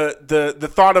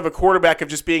thought of a quarterback of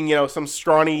just being, some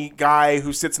scrawny guy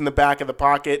who sits in the back of the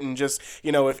pocket and just,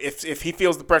 if he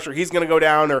feels the pressure, he's going to go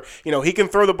down, or, he can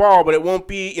throw the ball, but it won't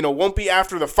be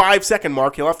after the 5-second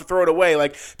mark. He'll have to throw it away.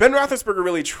 Like Ben Roethlisberger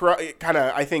really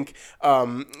I think,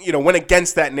 went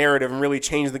against that narrative and really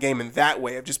changed the game in that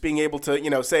way of just being able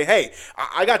to, say, hey,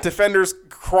 I got defenders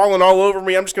crawling all over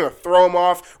me. I'm just going to throw them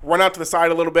off, run out to the side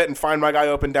a little bit, and find my guy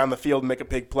open down the field and make a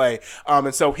big play.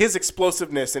 And so his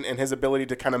explosiveness and his ability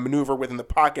to kind of maneuver within the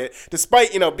pocket,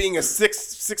 despite, being a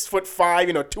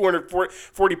 6'5",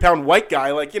 240-pound white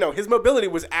guy, like, his mobility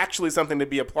was actually something to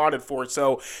be applauded for.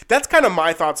 So that's kind of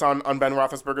my thoughts on Ben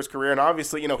Roethlisberger's career. And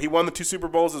obviously, he won the 2 Super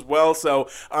Bowls as well. So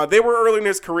they were early in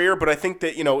his career, but I think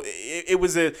that it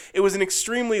was an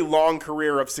extremely long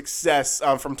career of success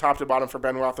from top to bottom for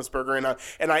Ben Roethlisberger,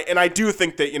 and I do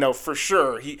think that for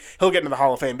sure he'll get into the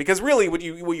Hall of Fame, because really what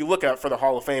you look at for the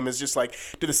Hall of Fame is just like,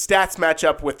 do the stats match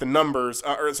up with the numbers?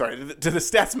 Do the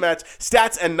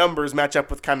stats and numbers match up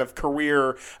with kind of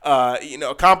career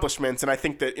accomplishments? And I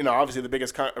think that obviously the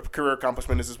biggest career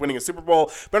accomplishment is winning a Super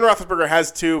Bowl. Ben Roethlisberger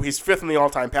has 2. He's 5th on the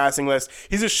all-time passing list.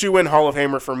 He's a shoe-in Hall of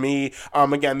Famer for me.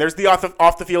 Again, there's the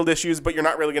off the field issues, but you're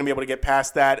not really going to be able to get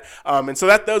past that. And so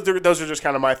those are just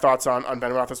kind of my thoughts on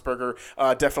Ben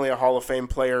Roethlisberger. Definitely a Hall of Fame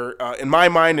player in my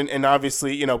mind, and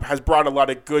obviously has brought a lot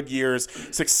of good years,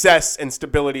 success, and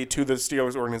stability to the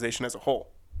Steelers organization as a whole.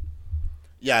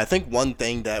 Yeah, I think one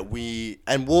thing that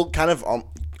we'll kind of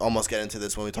almost get into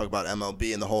this when we talk about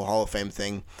MLB and the whole Hall of Fame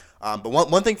thing. But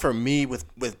one thing for me with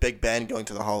Big Ben going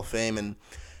to the Hall of Fame, and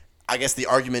I guess the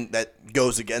argument that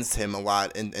goes against him a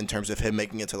lot in terms of him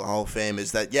making it to the Hall of Fame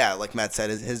is that, yeah, like Matt said,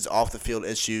 his off-the-field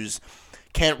issues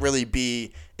can't really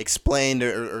be explained,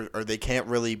 or they can't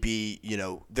really be,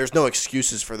 there's no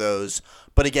excuses for those.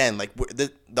 But again, like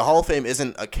the Hall of Fame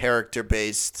isn't a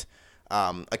character-based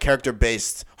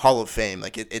Hall of Fame.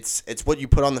 Like it's what you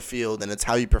put on the field, and it's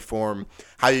how you perform,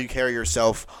 how you carry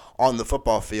yourself on the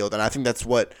football field. And I think that's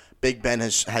what Big Ben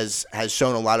has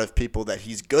shown a lot of people that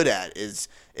he's good at is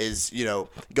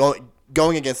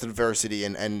going against adversity,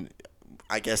 and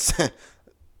I guess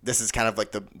this is kind of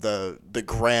like the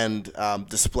grand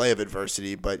display of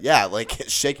adversity. But yeah, like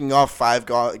shaking off 5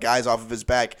 guys off of his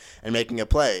back and making a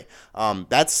play.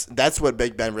 That's what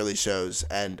Big Ben really shows.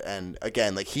 And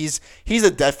again, like he's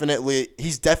definitely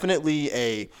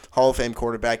a Hall of Fame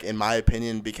quarterback in my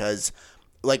opinion, because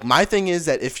like my thing is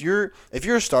that if you're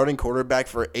a starting quarterback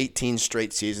for 18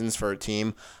 straight seasons for a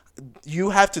team,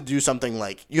 you have to do something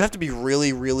like you have to be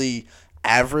really, really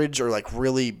average or like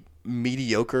really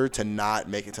mediocre to not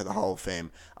make it to the Hall of Fame.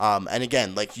 And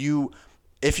again, like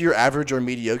if you're average or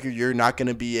mediocre, you're not going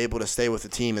to be able to stay with the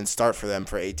team and start for them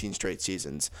for 18 straight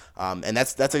seasons. And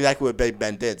that's exactly what Big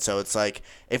Ben did. So it's like,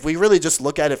 if we really just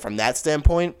look at it from that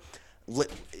standpoint,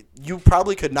 you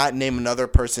probably could not name another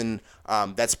person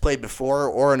that's played before,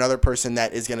 or another person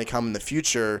that is going to come in the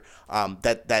future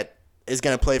that is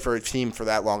going to play for a team for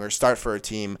that long or start for a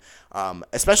team,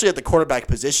 especially at the quarterback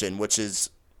position, which is,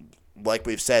 like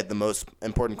we've said, the most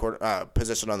important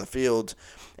position on the field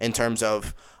in terms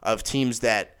of teams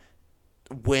that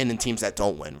win and teams that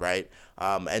don't win, right?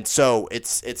 And so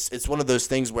it's one of those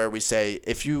things where we say,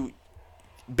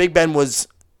 Big Ben was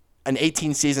an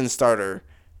 18-season starter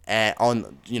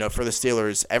for the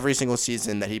Steelers every single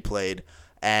season that he played,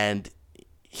 and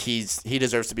he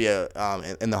deserves to be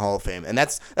in the Hall of Fame, and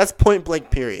that's point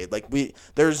blank period. Like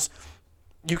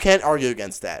you can't argue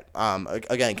against that.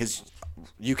 Again, because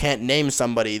you can't name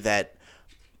somebody that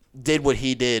did what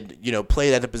he did,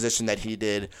 played at the position that he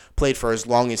did, played for as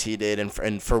long as he did,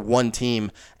 and for one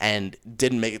team, and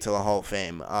didn't make it to the Hall of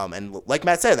Fame. And like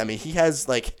Matt said, I mean,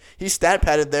 he's stat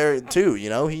padded there too. He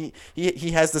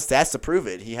has the stats to prove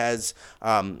it. He has,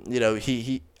 I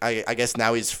guess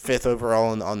now he's 5th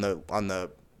overall on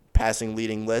the passing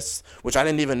leading list, which I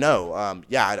didn't even know.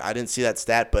 I didn't see that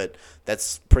stat, but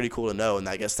that's pretty cool to know, and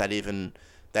I guess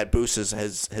that boosts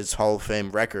his Hall of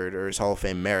Fame record, or his Hall of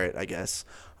Fame merit, I guess.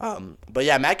 But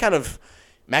yeah, Matt kind of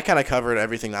covered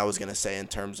everything I was going to say in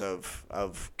terms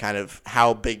of kind of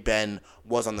how Big Ben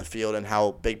was on the field and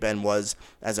how Big Ben was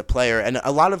as a player. And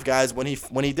a lot of guys, when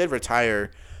he did retire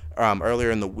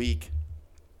earlier in the week,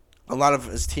 a lot of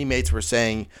his teammates were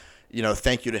saying,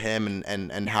 thank you to him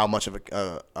and how much of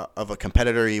a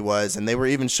competitor he was. And they were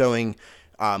even showing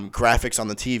graphics on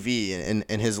the TV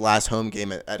in his last home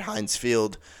game at Heinz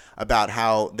Field about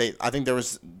how I think there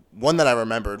was one that I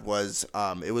remembered was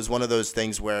it was one of those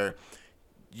things where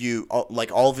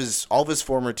all of his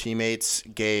former teammates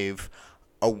gave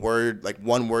a word, like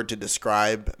one word to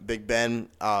describe Big Ben,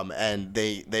 and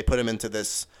they put him into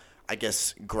this, I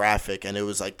guess, graphic, and it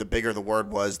was like the bigger the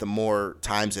word was, the more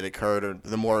times it occurred, or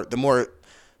the more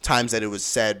times that it was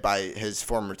said by his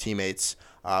former teammates,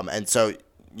 and so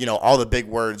all the big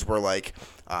words were like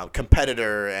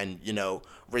competitor and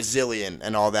resilient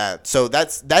and all that. So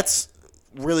that's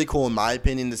really cool in my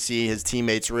opinion to see his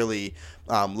teammates really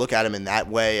look at him in that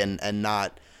way and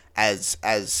not as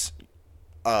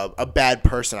a bad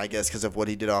person, I guess, because of what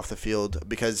he did off the field.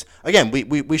 Because again,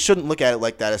 we shouldn't look at it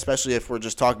like that, especially if we're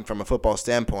just talking from a football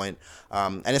standpoint,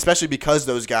 and especially because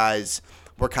those guys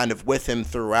were kind of with him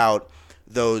throughout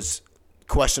those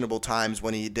questionable times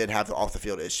when he did have the off the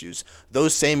field issues.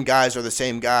 Those same guys are the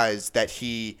same guys that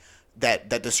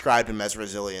that described him as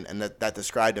resilient, and that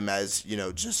described him as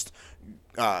just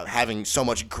having so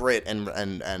much grit and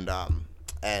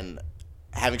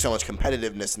having so much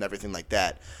competitiveness and everything like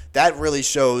that. That really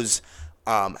shows,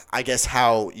 I guess,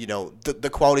 how the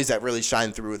qualities that really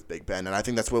shine through with Big Ben, and I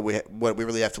think that's what we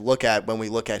really have to look at when we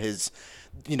look at his,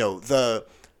 the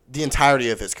entirety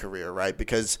of his career, right?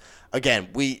 Because again,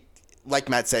 like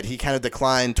Matt said, he kind of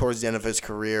declined towards the end of his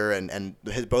career, and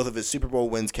both of his Super Bowl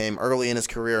wins came early in his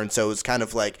career, and so it's kind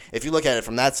of like, if you look at it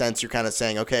from that sense, you're kind of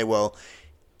saying, okay, well,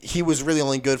 he was really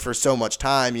only good for so much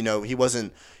time. He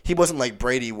wasn't like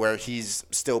Brady, where he's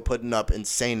still putting up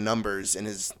insane numbers in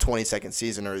his 22nd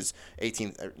season or his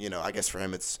 18th. I guess for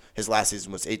him, it's his last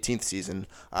season was 18th season.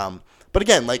 But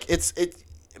again, like it's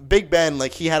Big Ben,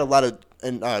 like he had a lot of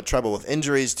trouble with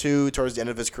injuries too towards the end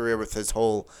of his career with his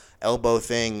whole elbow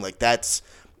thing. Like that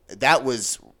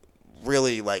was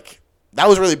really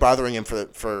bothering him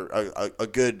for a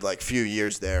good like few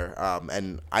years there,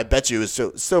 and I bet you it was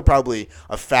still probably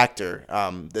a factor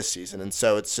this season. And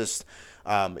so it's just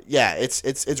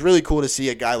it's really cool to see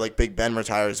a guy like Big Ben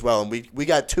retire as well. And we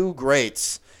got two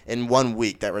greats in 1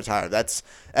 week that retired. That's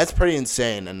pretty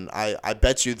insane. And I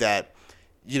bet you that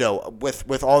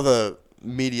with all the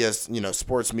media,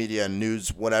 sports media and news,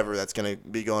 whatever that's going to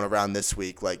be going around this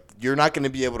week, like you're not going to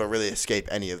be able to really escape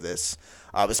any of this.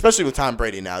 Especially with Tom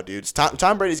Brady now, dudes.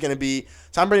 Tom Brady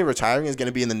retiring is going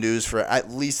to be in the news for at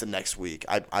least the next week.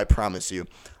 I promise you.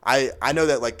 I know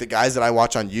that like the guys that I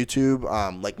watch on YouTube,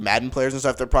 like Madden players and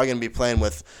stuff, they're probably going to be playing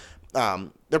with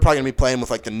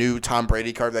like the new Tom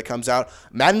Brady card that comes out.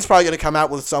 Madden's probably going to come out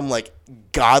with some like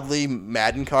godly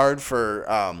Madden card for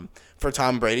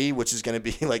Tom Brady, which is going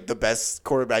to be like the best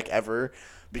quarterback ever.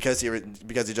 Because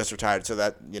he just retired, so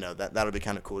that'll be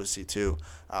kind of cool to see too.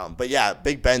 But yeah,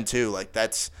 Big Ben too. Like I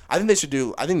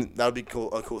think that would be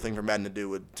cool. A cool thing for Madden to do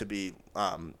would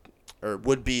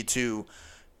be to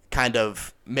kind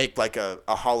of make like a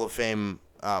Hall of Fame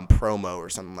promo or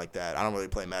something like that. I don't really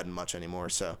play Madden much anymore,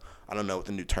 so I don't know what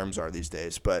the new terms are these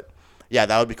days. But yeah,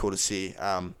 that would be cool to see.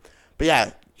 But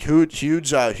yeah,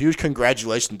 huge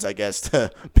congratulations, I guess, to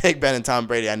Big Ben and Tom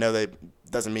Brady. I know that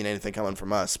doesn't mean anything coming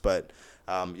from us, but.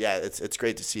 It's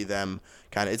great to see them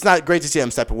it's not great to see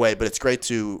them step away, but it's great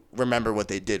to remember what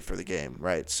they did for the game,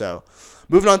 right? So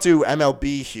moving on to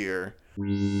MLB here.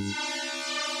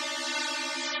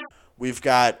 We've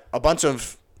got a bunch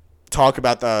of talk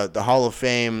about the Hall of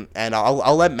Fame, and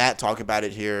I'll let Matt talk about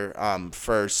it here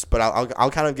first, but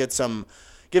I'll kind of give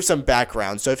some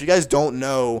background. So if you guys don't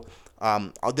know,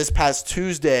 this past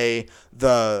Tuesday,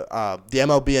 the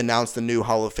MLB announced the new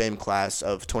Hall of Fame class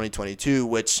of 2022,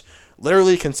 which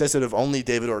literally consisted of only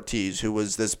David Ortiz, who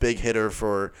was this big hitter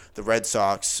for the Red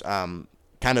Sox, kind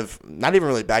of not even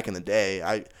really back in the day.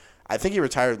 I think he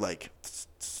retired like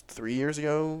 3 years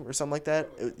ago or something like that.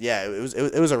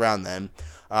 It was around then.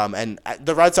 And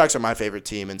the Red Sox are my favorite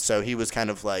team, and so he was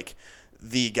kind of like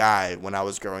the guy when I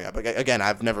was growing up. Again,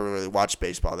 I've never really watched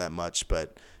baseball that much,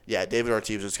 but yeah, David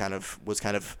Ortiz was kind of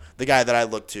the guy that I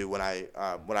looked to when I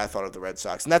thought of the Red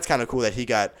Sox, and that's kind of cool that he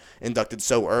got inducted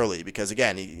so early because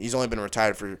again, he's only been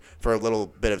retired for a little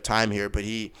bit of time here, but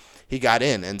he got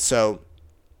in, and so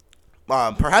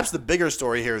perhaps the bigger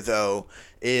story here though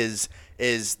is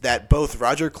that both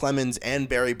Roger Clemens and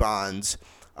Barry Bonds,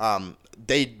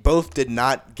 they both did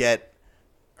not get.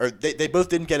 Or they both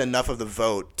didn't get enough of the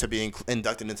vote to be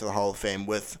inducted into the Hall of Fame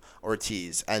with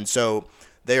Ortiz, and so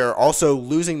they are also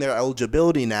losing their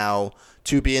eligibility now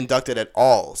to be inducted at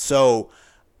all. So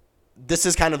this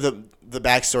is kind of the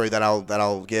backstory that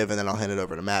I'll give, and then I'll hand it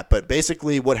over to Matt. But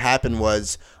basically, what happened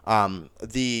was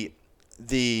the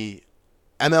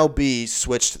MLB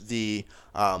switched the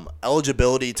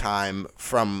eligibility time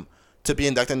to be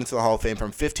inducted into the Hall of Fame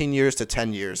from 15 years to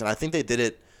 10 years, and I think they did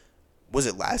it. Was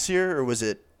it last year or was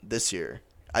it this year?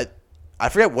 I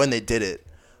forget when they did it,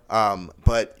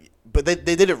 but they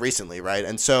did it recently, right?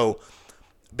 And so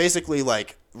basically,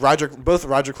 like both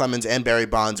Roger Clemens and Barry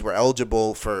Bonds were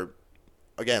eligible for,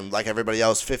 again, like everybody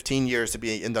else, 15 years to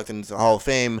be inducted into the Hall of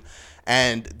Fame,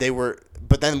 and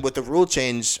but then with the rule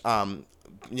change,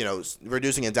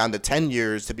 reducing it down to 10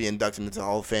 years to be inducted into the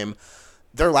Hall of Fame.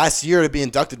 Their last year to be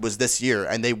inducted was this year,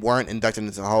 and they weren't inducted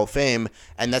into the Hall of Fame,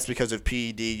 and that's because of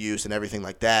PED use and everything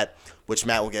like that, which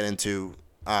Matt will get into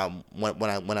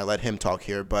when I let him talk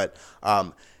here. But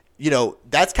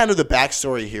that's kind of the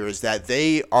backstory here is that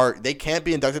they can't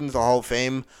be inducted into the Hall of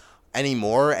Fame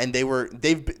anymore, and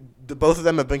both of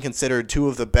them have been considered two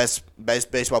of the best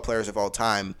baseball players of all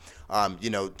time.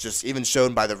 Just even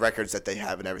shown by the records that they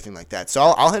have and everything like that. So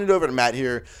I'll hand it over to Matt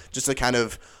here just to kind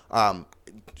of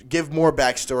give more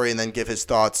backstory and then give his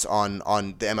thoughts on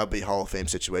the MLB Hall of Fame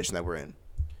situation that we're in.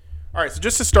 All right, so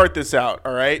just to start this out,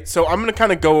 all right, so I'm going to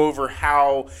kind of go over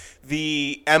how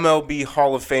the MLB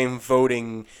Hall of Fame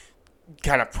voting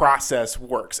kind of process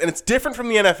works. And it's different from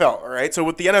the NFL, all right? So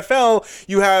with the NFL,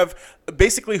 you have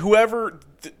basically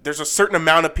there's a certain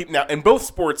amount of people. Now, in both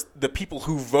sports, the people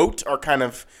who vote are kind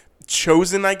of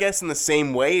chosen, I guess, in the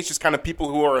same way. It's just kind of people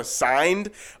who are assigned,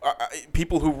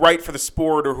 people who write for the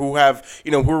sport or who have,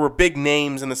 who are big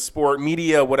names in the sport,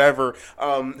 media, whatever,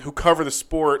 who cover the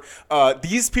sport.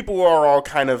 These people are all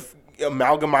kind of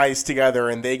amalgamized together,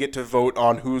 and they get to vote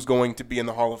on who's going to be in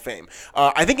the Hall of Fame.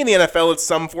 I think in the NFL, it's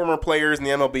some former players. In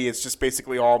the MLB, it's just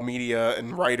basically all media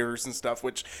and writers and stuff,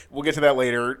 which we'll get to that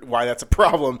later, why that's a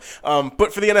problem.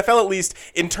 But for the NFL, at least,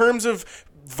 in terms of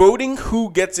voting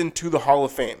who gets into the Hall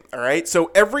of Fame, all right?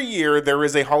 So every year there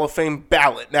is a Hall of Fame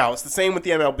ballot. Now, it's the same with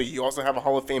the MLB. You also have a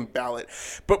Hall of Fame ballot.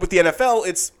 But with the NFL,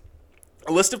 it's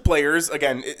a list of players.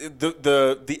 Again,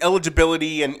 the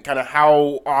eligibility and kind of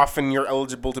how often you're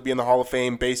eligible to be in the Hall of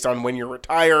Fame based on when you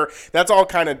retire. That's all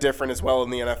kind of different as well in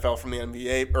the NFL from the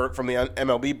NBA or from the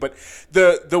MLB. But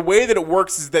the way that it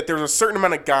works is that there's a certain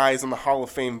amount of guys on the Hall of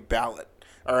Fame ballot,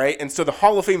 all right? And so the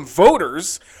Hall of Fame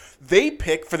voters, they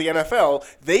pick, for the NFL,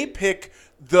 they pick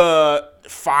the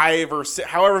 5 or 6,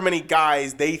 however many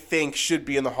guys they think should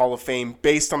be in the Hall of Fame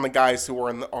based on the guys who are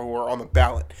on the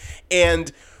ballot.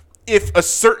 And if a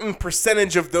certain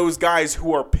percentage of those guys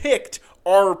who are picked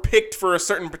for a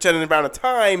certain percentage amount of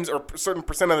times or a certain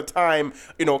percent of the time,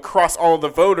 across all of the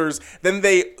voters, then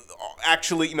they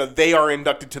actually, they are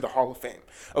inducted to the Hall of Fame.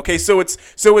 Okay, so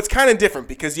it's kind of different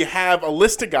because you have a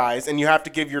list of guys and you have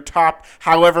to give your top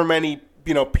however many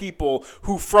people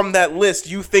who from that list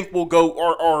you think will go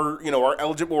or are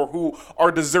eligible or who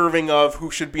are deserving of who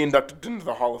should be inducted into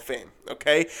the Hall of Fame.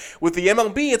 Okay, with the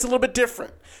MLB, it's a little bit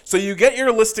different. So you get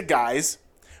your list of guys,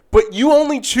 but you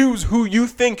only choose who you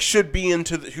think should be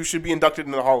inducted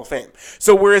into the Hall of Fame.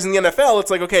 So whereas in the NFL, it's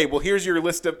like, okay, well, here's your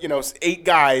list of 8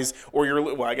 guys,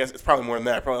 or I guess it's probably more than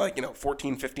that, probably like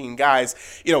 14, 15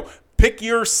 guys. Pick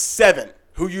your 7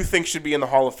 who you think should be in the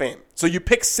Hall of Fame. So you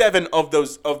pick 7 of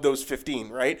those 15,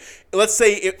 right? Let's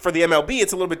say for the MLB,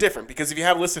 it's a little bit different because if you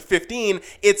have a list of 15,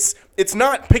 it's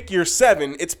not pick your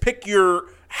 7, it's pick your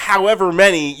however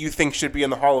many you think should be in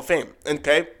the Hall of Fame,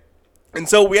 okay? And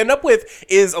so what we end up with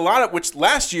is which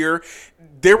last year,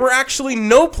 there were actually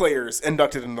no players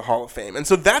inducted into the Hall of Fame. And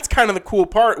so that's kind of the cool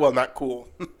part. Well, not cool.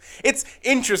 It's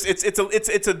interesting.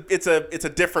 It's a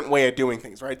different way of doing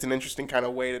things, right? It's an interesting kind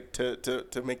of way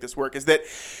to make this work, is that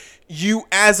you,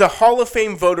 as a Hall of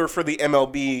Fame voter for the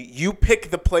MLB, you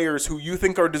pick the players who you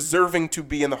think are deserving to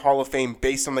be in the Hall of Fame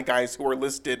based on the guys who are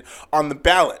listed on the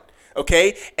ballot.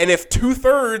 Okay? And if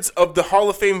 2/3 of the Hall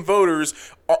of Fame voters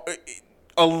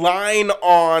align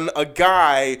on a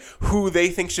guy who they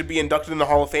think should be inducted in the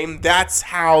Hall of Fame, that's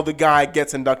how the guy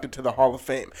gets inducted to the Hall of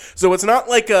Fame. So it's not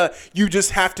like you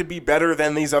just have to be better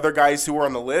than these other guys who are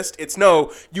on the list. It's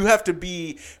no, you have to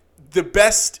be the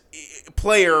best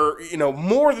player,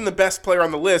 more than the best player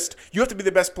on the list. You have to be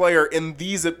the best player in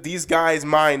these guys'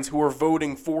 minds who are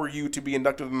voting for you to be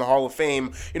inducted in the Hall of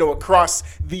Fame, across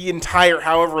the entire,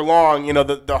 however long,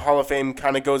 the Hall of Fame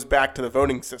kind of goes back to the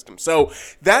voting system. So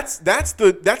that's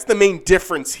the main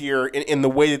difference here in the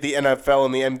way that the NFL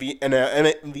and the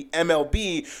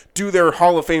MLB do their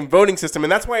Hall of Fame voting system.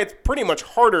 And that's why it's pretty much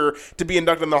harder to be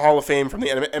inducted in the Hall of Fame from the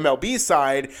MLB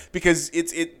side, because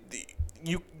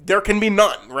there can be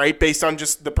none, right? Based on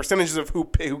just the percentages of who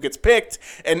gets picked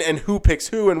and who picks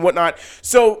who and whatnot.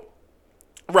 So,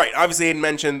 right, obviously I had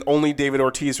mentioned only David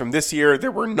Ortiz from this year.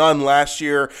 There were none last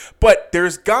year. But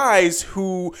there's guys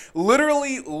who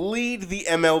literally lead the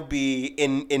MLB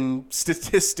in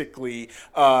statistically,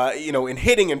 in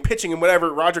hitting and pitching and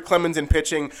whatever. Roger Clemens in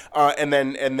pitching, and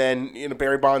then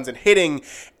Barry Bonds in hitting.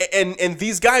 And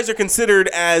these guys are considered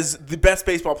as the best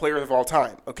baseball players of all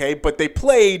time, okay? But they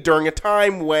play during a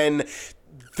time when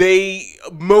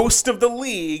most of the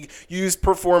league use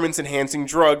performance-enhancing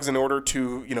drugs in order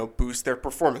to, boost their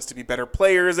performance, to be better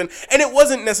players. And it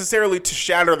wasn't necessarily to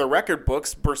shatter the record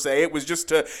books, per se. It was just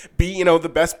to be, the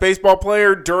best baseball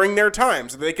player during their time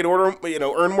so they could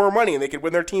earn more money and they could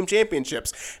win their team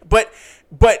championships. But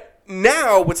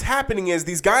now what's happening is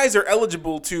these guys are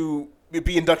eligible to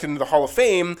be inducted into the Hall of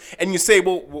Fame, and you say,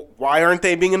 well, why aren't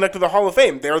they being inducted to the Hall of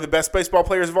Fame? They're the best baseball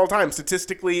players of all time,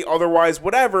 statistically, otherwise,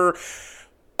 whatever.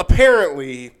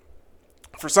 Apparently,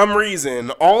 for some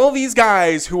reason, all these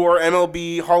guys who are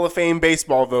MLB Hall of Fame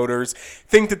baseball voters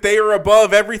think that they are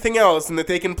above everything else and that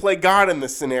they can play God in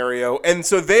this scenario. And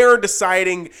so they are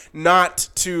deciding not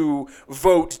to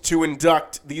vote to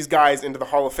induct these guys into the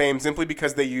Hall of Fame simply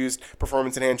because they used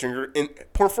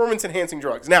performance-enhancing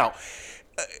drugs. Now,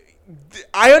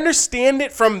 I understand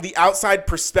it from the outside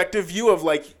perspective view of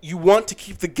like you want to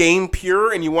keep the game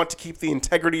pure and you want to keep the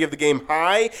integrity of the game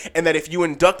high, and that if you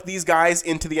induct these guys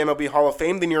into the MLB Hall of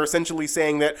Fame, then you're essentially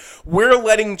saying that we're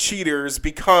letting cheaters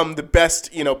become the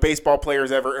best, baseball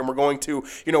players ever, and we're going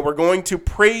to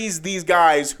praise these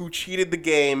guys who cheated the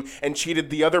game and cheated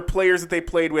the other players that they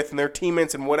played with and their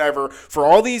teammates and whatever for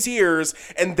all these years,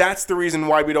 and that's the reason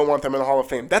why we don't want them in the Hall of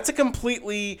Fame. That's a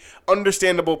completely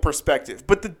understandable perspective,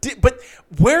 but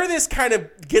where this kind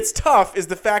of gets tough is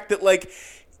the fact that like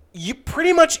you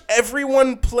pretty much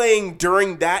everyone playing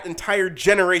during that entire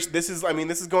generation. This is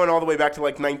going all the way back to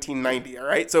like 1990. All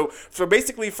right, so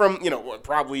basically from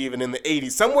probably even in the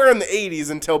 80s, somewhere in the 80s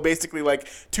until basically like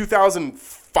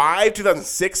 2005,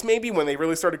 2006 maybe, when they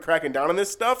really started cracking down on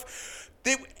this stuff.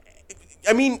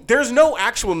 There's no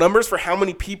actual numbers for how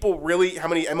many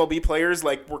MLB players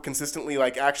like were consistently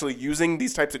like actually using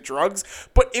these types of drugs,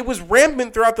 but it was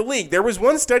rampant throughout the league. There was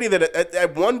one study that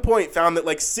at one point found that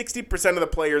like 60% of the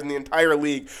players in the entire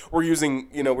league were using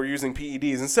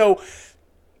PEDs. And so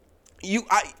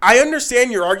I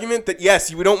understand your argument that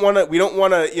yes, we don't want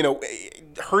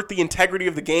to hurt the integrity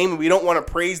of the game. We don't want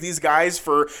to praise these guys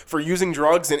for using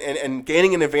drugs and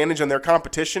gaining an advantage on their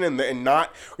competition and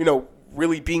not,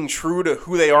 really being true to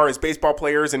who they are as baseball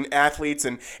players and athletes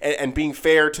and being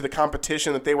fair to the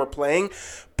competition that they were playing.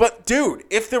 But dude,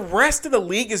 if the rest of the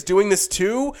league is doing this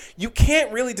too, you can't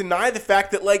really deny the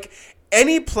fact that like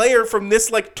any player from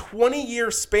this like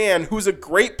 20-year span who's a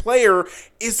great player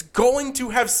is going to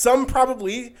have some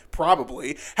probably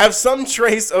have some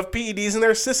trace of PEDs in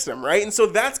their system, right? And so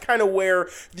that's kind of where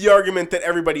the argument that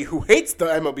everybody who hates the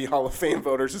MLB Hall of Fame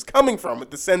voters is coming from,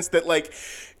 with the sense that like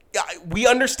we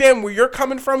understand where you're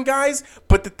coming from, guys,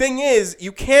 but the thing is,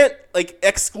 you can't like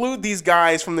exclude these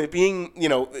guys from being,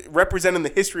 representing the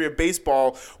history of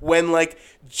baseball when like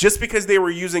just because they were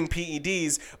using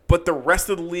PEDs, but the rest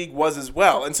of the league was as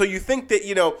well. And so you think that,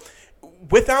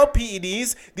 without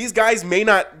PEDs, these guys may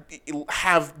not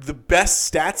have the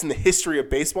best stats in the history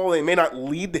of baseball. They may not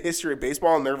lead the history of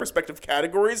baseball in their respective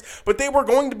categories, but they were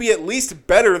going to be at least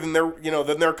better than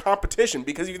their competition.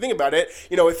 Because if you think about it,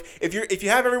 if you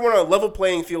have everyone on a level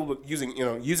playing field with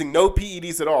using no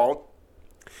PEDs at all,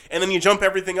 and then you jump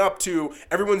everything up to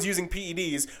everyone's using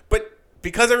PEDs, but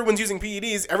because everyone's using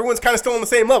PEDs, everyone's kind of still on the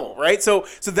same level, right? So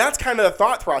that's kind of the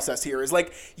thought process here is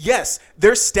like, yes,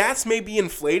 their stats may be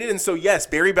inflated, and so yes,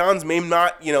 Barry Bonds may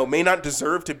not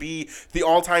deserve to be the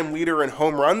all-time leader in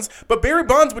home runs, but Barry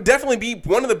Bonds would definitely be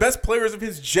one of the best players of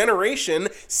his generation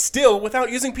still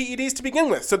without using PEDs to begin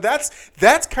with. So that's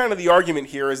kind of the argument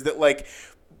here, is that like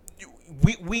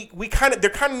we kind of, there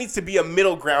kind of needs to be a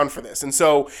middle ground for this. And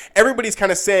so everybody's kind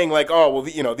of saying like, oh, well,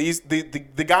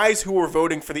 the guys who are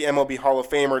voting for the MLB Hall of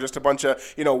Fame are just a bunch of,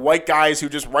 white guys who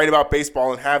just write about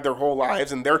baseball and have their whole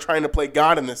lives, and they're trying to play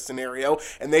God in this scenario,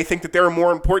 and they think that they're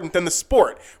more important than the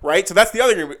sport, right? So that's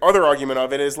the other argument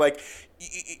of it, is like,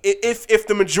 if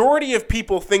the majority of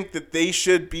people think that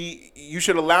you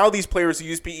should allow these players who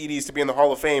use PEDs to be in the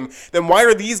Hall of Fame, then why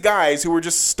are these guys who are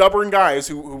just stubborn guys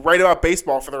who write about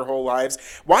baseball for their whole lives,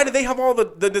 why do they have all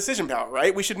the decision power,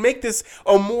 right? We should make this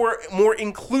a more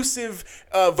inclusive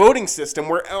voting system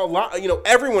where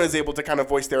everyone is able to kind of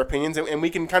voice their opinions, and we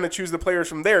can kind of choose the players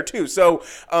from there too. So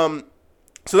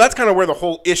that's kind of where the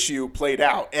whole issue played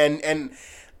out, and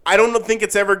I don't know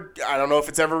if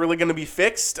it's ever really going to be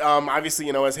fixed. Obviously,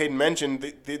 as Hayden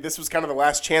mentioned, this was kind of the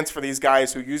last chance for these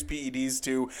guys who use PEDs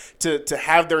to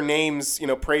have their names,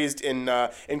 praised in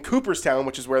Cooperstown,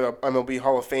 which is where the MLB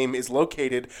Hall of Fame is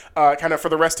located, kind of for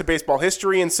the rest of baseball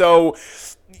history. And so,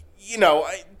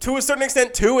 to a certain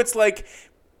extent too, it's like,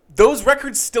 those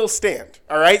records still stand,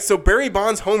 all right? So Barry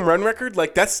Bonds' home run record,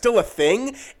 like, that's still a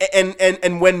thing.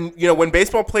 And when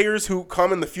baseball players who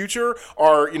come in the future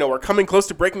are coming close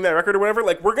to breaking that record or whatever,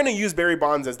 like, we're going to use Barry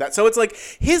Bonds as that. So it's like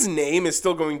his name is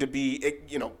still going to be,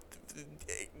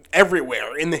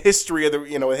 everywhere in the history of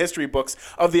the history books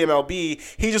of the MLB.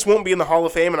 He just won't be in the Hall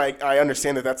of Fame, and I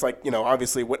understand that that's like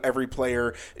obviously what every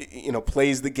player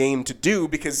plays the game to do,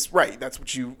 because right, that's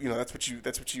what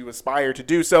you aspire to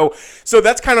do. So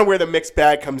that's kind of where the mixed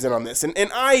bag comes in on this, and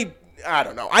I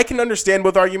don't know. I can understand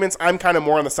both arguments. I'm kind of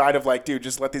more on the side of like, dude,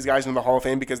 just let these guys in the Hall of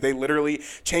Fame because they literally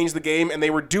changed the game, and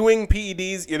they were doing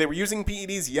PEDs. They were using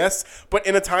PEDs, yes, but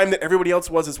in a time that everybody else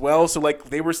was as well. So like,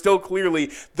 they were still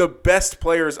clearly the best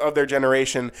players of their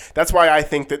generation. That's why I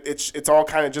think that it's all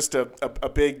kind of just a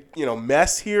big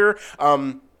mess here,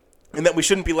 and that we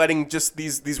shouldn't be letting just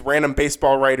these random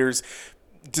baseball writers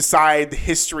decide the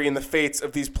history and the fates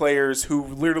of these players who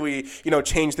literally,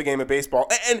 changed the game of baseball.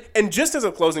 And just as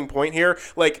a closing point here,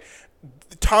 like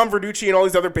Tom Verducci and all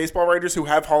these other baseball writers who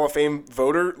have Hall of Fame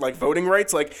voting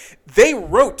rights, like they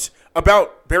wrote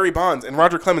about Barry Bonds and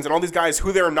Roger Clemens and all these guys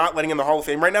who they're not letting in the Hall of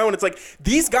Fame right now. And it's like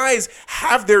these guys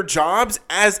have their jobs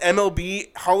as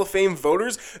MLB Hall of Fame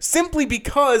voters simply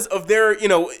because of their,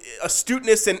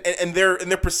 astuteness and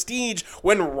their prestige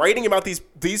when writing about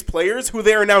these players who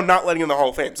they are now not letting in the Hall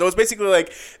of Fame. So it's basically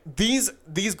like these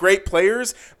great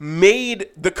players made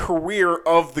the career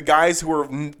of the guys who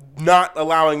are not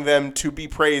allowing them to be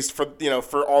praised for,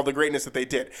 for all the greatness that they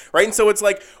did. Right. And so it's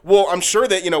like, well, I'm sure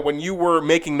that, when you were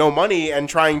making no money and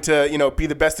trying to, be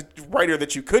the best writer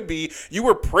that you could be, you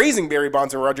were praising Barry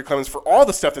Bonds and Roger Clemens for all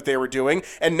the stuff that they were doing.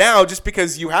 And now just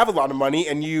because you have a lot of money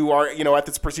and you are, at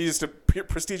this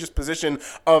prestigious position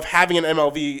of having an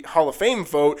MLB Hall of Fame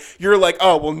vote, you're like,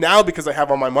 oh, well, now because I have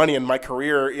all my money and my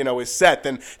career, is set,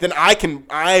 then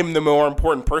I'm the more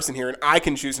important person here and I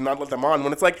can choose to not let them on,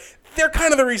 when it's like, they're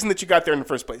kind of the reason that you got there in the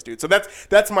first place, dude. So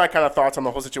that's my kind of thoughts on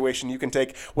the whole situation. You can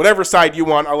take whatever side you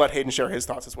want. I'll let Hayden share his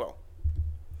thoughts as well.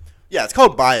 Yeah, it's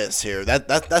called bias here.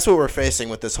 That's what we're facing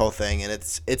with this whole thing, and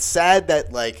it's sad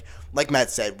that like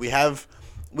Matt said, we have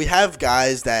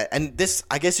guys that, and this,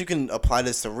 I guess you can apply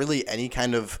this to really any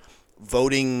kind of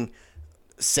voting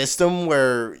system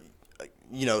where,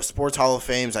 sports Hall of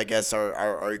Fames, I guess,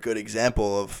 are a good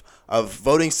example of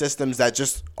voting systems that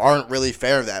just aren't really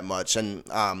fair that much,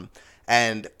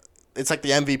 and it's like the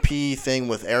MVP thing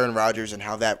with Aaron Rodgers and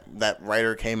how that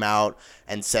writer came out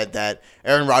and said that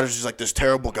Aaron Rodgers is like this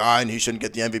terrible guy and he shouldn't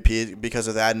get the MVP because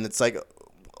of that. And it's like,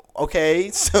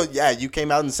 okay, so yeah, you came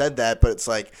out and said that, but it's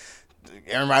like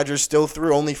Aaron Rodgers still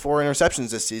threw only 4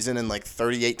 interceptions this season and like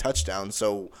 38 touchdowns.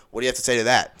 So what do you have to say to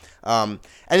that? And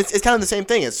it's kind of the same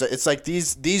thing. It's like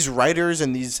these writers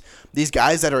and these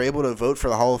guys that are able to vote for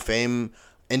the Hall of Fame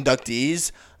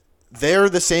inductees, they're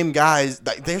the same guys.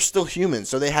 They're still human,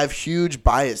 so they have huge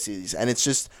biases, and it's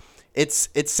just it's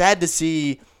sad to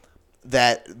see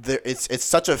that it's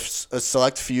such a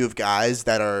select few of guys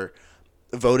that are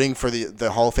voting for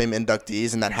the Hall of Fame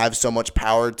inductees and that have so much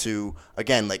power to,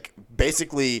 again, like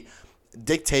basically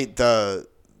dictate the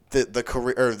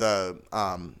career, or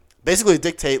basically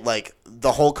dictate like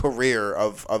the whole career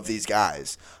of these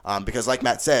guys, because like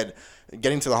Matt said,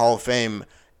 getting to the Hall of Fame,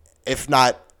 if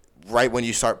not right when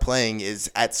you start playing,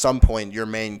 is at some point your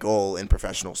main goal in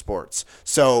professional sports.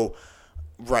 So,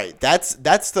 right, that's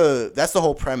the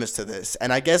whole premise to this.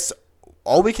 And I guess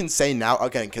all we can say now,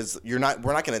 again, because we're not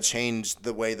going to change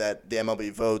the way that the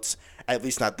MLB votes, at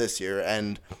least not this year.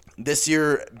 And this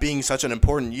year being such an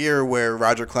important year where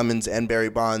Roger Clemens and Barry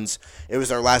Bonds, it was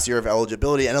their last year of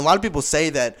eligibility. And a lot of people say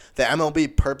that the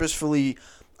MLB purposefully,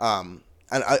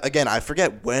 and again, I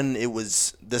forget when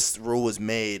this rule was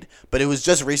made, but it was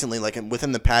just recently, like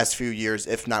within the past few years,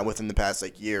 if not within the past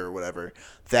like year or whatever,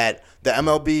 that the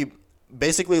MLB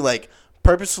basically like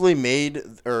purposely made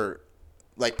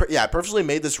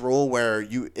this rule where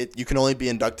you can only be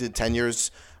inducted 10 years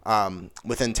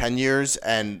within 10 years,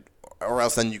 or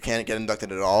else then you can't get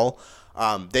inducted at all.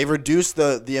 They reduced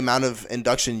the amount of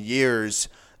induction years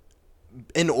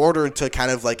in order to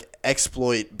kind of like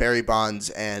exploit Barry Bonds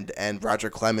and Roger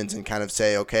Clemens and kind of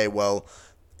say, okay, well,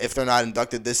 if they're not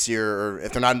inducted this year or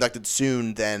if they're not inducted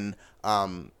soon, then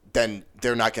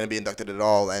they're not going to be inducted at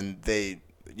all, and they,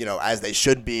 as they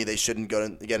should be, they shouldn't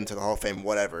get into the Hall of Fame,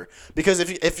 whatever. Because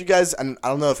if you guys, and I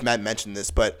don't know if Matt mentioned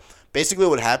this, but basically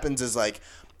what happens is like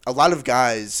a lot of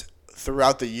guys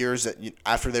throughout the years that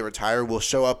after they retire will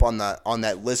show up on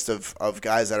that list of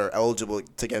guys that are eligible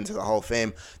to get into the Hall of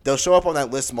Fame. They'll show up on that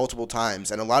list multiple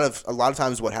times, and a lot of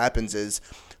times what happens is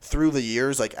through the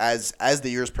years, like as the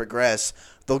years progress,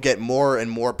 they'll get more and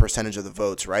more percentage of the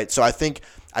votes, right? So I think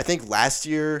last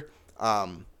year,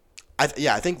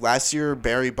 I think last year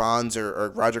Barry Bonds or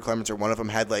Roger Clemens or one of them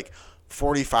had like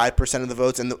 45% of the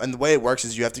votes, and the way it works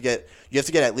is you have to get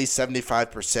at least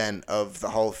 75% of the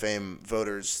Hall of Fame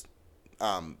voters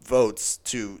votes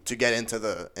to get into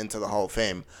the Hall of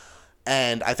Fame.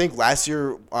 And I think last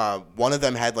year one of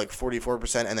them had like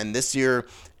 44%, and then this year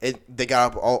they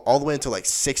got up all the way into like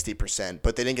 60%,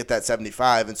 but they didn't get that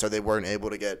 75%, and so they weren't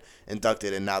able to get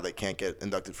inducted, and now they can't get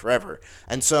inducted forever.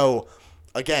 And so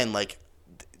again, like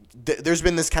there's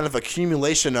been this kind of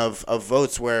accumulation of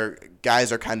votes where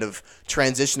guys are kind of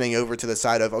transitioning over to the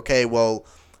side of, okay, well,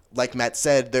 like Matt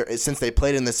said, since they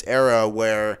played in this era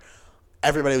where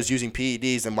everybody was using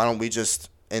PEDs, and why don't we just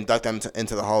induct them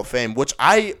into the Hall of Fame, which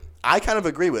I kind of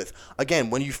agree with. Again,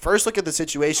 when you first look at the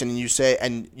situation and you say,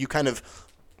 and you kind of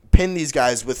pin these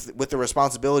guys with the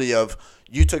responsibility of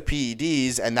you took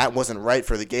PEDs and that wasn't right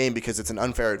for the game because it's an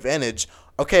unfair advantage.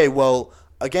 Okay, well,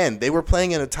 again, they were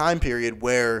playing in a time period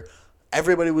where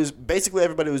everybody was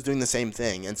doing the same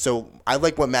thing. And so I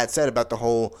like what Matt said about the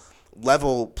whole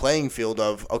level playing field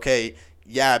of, okay,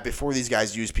 yeah, before these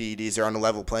guys use PEDs, they're on a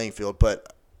level playing field,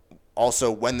 but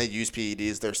also when they use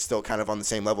PEDs, they're still kind of on the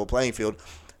same level playing field.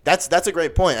 That's a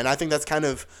great point, and I think that's kind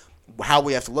of how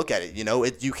we have to look at it. You know,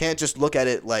 you can't just look at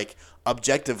it like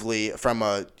objectively from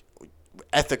a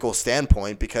ethical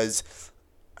standpoint because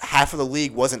half of the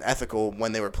league wasn't ethical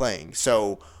when they were playing.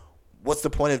 So what's the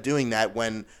point of doing that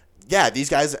when, yeah, these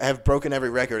guys have broken every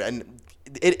record, and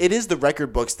it is the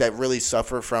record books that really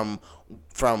suffer from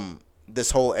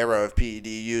this whole era of PED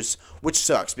use, which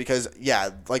sucks because, yeah,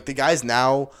 like the guys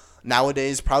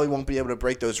nowadays probably won't be able to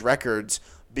break those records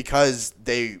because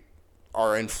they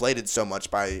are inflated so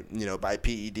much by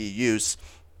PED use.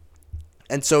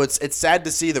 And so it's sad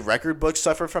to see the record books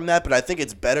suffer from that, but I think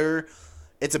it's a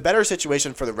better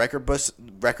situation for the record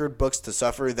books to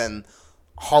suffer than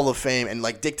Hall of Fame and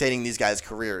like dictating these guys'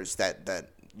 careers that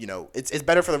it's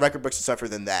better for the record books to suffer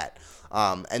than that.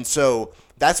 And so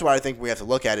that's what I think we have to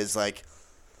look at is like,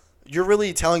 you're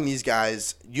really telling these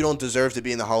guys you don't deserve to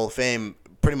be in the Hall of Fame,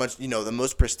 pretty much, the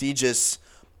most prestigious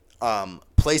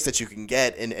place that you can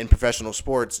get in professional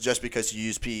sports just because you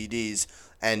use PEDs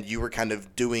and you were kind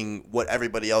of doing what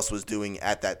everybody else was doing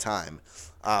at that time.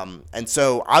 And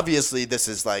so obviously this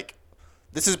is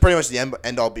pretty much the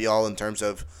end all be all in terms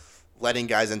of letting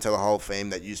guys into the Hall of Fame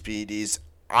that use PEDs.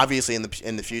 Obviously in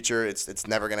the future it's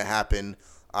never going to happen.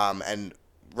 And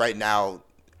right now,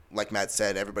 like Matt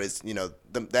said, everybody's, the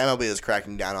MLB is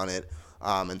cracking down on it.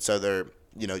 And so they're,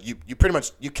 you pretty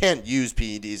much, you can't use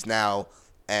PEDs now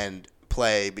and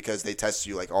play because they test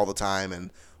you like all the time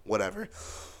and whatever.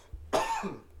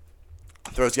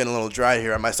 Throat's getting a little dry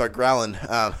here. I might start growling.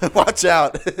 Watch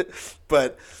out.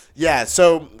 But yeah,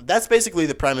 so that's basically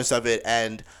the premise of it.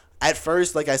 And at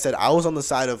first, like I said, I was on the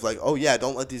side of like, oh yeah,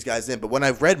 don't let these guys in. But when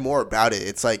I've read more about it,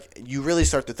 it's like you really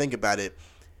start to think about it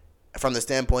from the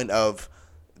standpoint of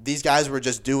these guys were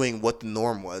just doing what the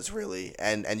norm was, really,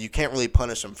 and you can't really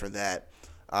punish them for that.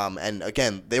 And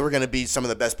again, they were going to be some of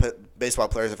the best baseball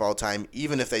players of all time,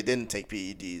 even if they didn't take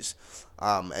PEDs.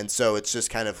 And so it's just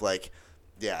kind of like,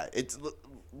 yeah, it's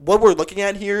what we're looking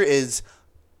at here is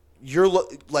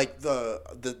like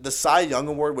the Cy Young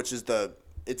Award, which is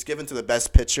it's given to the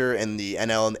best pitcher in the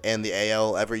NL and the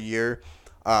AL every year.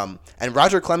 And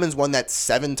Roger Clemens won that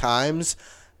 7 times.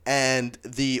 And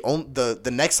the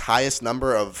next highest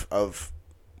number of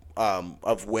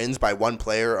wins by one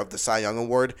player of the Cy Young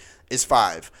Award is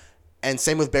 5, and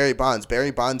same with Barry Bonds.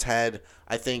 Barry Bonds had,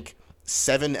 I think,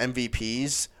 7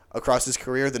 MVPs across his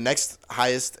career. The next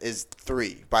highest is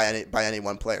 3 by any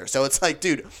one player. So it's like,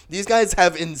 dude, these guys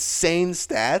have insane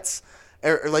stats,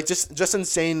 or like just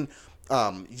insane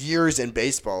years in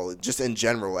baseball, just in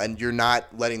general, and you're not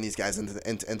letting these guys into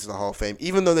the Hall of Fame,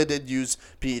 even though they did use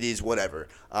PEDs, whatever.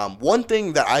 One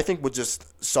thing that I think would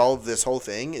just solve this whole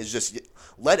thing is just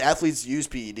let athletes use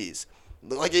PEDs.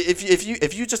 Like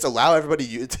if you just allow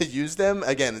everybody to use them,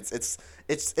 again,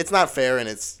 it's not fair and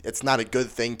it's not a good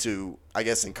thing to, I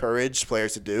guess, encourage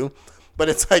players to do. But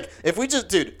it's like if we just,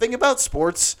 dude, think about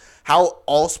sports, how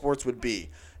all sports would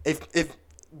be if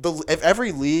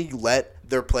every league let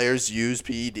their players use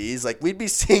PEDs, like we'd be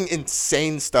seeing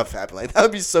insane stuff happen. Like that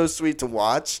would be so sweet to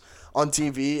watch on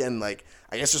TV and like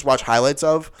I guess just watch highlights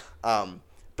of.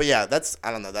 But yeah,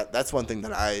 I don't know, that's one thing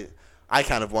that I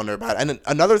kind of wonder about. And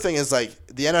another thing is like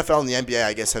the NFL and the NBA,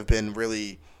 I guess, have been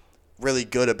really, really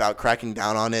good about cracking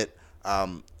down on it.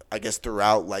 I guess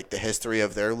throughout like the history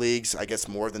of their leagues, I guess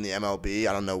more than the MLB.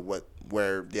 I don't know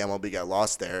where the MLB got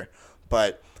lost there,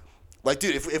 but like,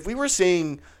 dude, if we were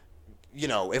seeing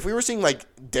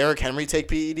like Derrick Henry take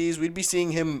PEDs, we'd be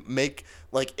seeing him make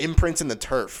like imprints in the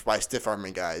turf by stiff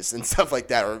arming guys and stuff like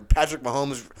that, or Patrick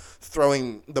Mahomes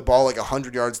throwing the ball like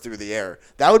 100 yards through the air.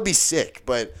 That would be sick.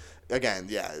 But again,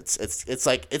 yeah, it's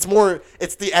like it's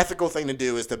the ethical thing to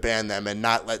do is to ban them and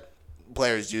not let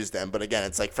players use them. But again,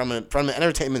 it's like from an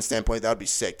entertainment standpoint, that would be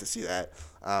sick to see that.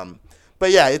 But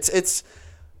yeah,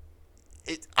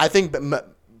 I think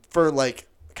for like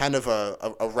kind of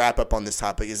a wrap up on this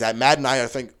topic is that Matt and I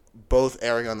think both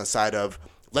erring on the side of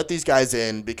let these guys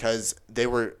in because they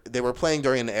were playing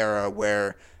during an era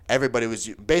where everybody was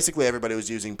using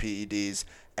PEDs,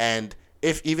 and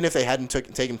even if they hadn't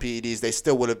taken PEDs, they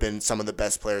still would have been some of the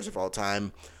best players of all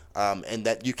time, and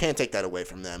that you can't take that away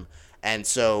from them. And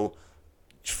so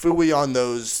phooey on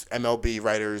those MLB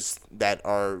writers that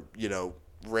are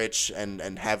rich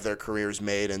and have their careers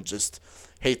made and just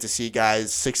hate to see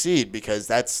guys succeed because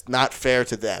that's not fair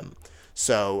to them.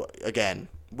 So again,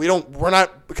 we're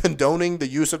not condoning the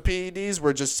use of PEDs.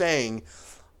 We're just saying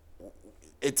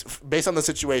it's based on the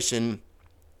situation.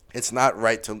 It's not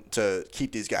right to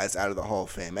keep these guys out of the Hall of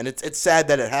Fame. And it's sad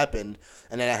that it happened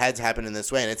and that it had to happen in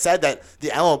this way. And it's sad that the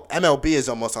MLB is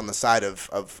almost on the side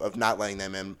of not letting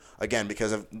them in, again,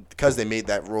 because they made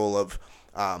that rule of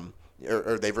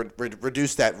or they've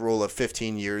reduced that rule of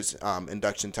 15 years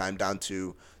induction time down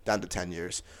to 10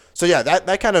 years. So, yeah,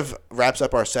 that kind of wraps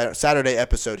up our Saturday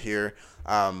episode here.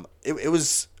 It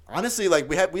was honestly like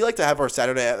we like to have our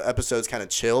Saturday episodes kind of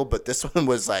chill, but this one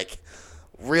was like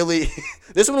really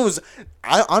this one was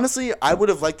I would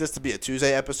have liked this to be a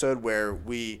Tuesday episode where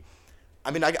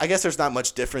I guess there's not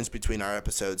much difference between our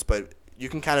episodes, but you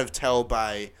can kind of tell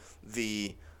by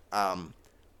our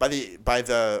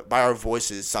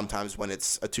voices sometimes when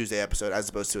it's a Tuesday episode as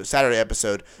opposed to a Saturday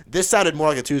episode. This sounded more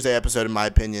like a Tuesday episode in my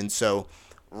opinion, so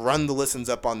run the listens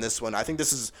up on this one. I think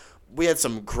we had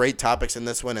some great topics in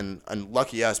this one, and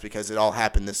lucky us because it all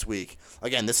happened this week.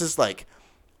 Again, this is like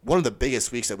one of the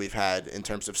biggest weeks that we've had in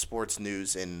terms of sports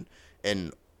news in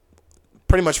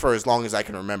pretty much for as long as I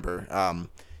can remember.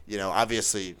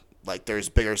 Obviously, like there's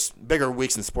bigger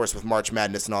weeks in sports with March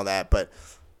Madness and all that, but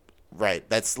right,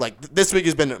 that's like this week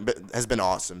has been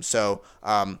awesome. So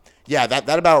that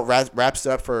about wraps it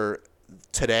up for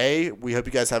today. We hope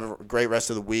you guys have a great rest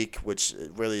of the week, which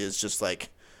really is just like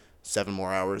 7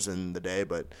 more hours in the day,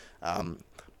 but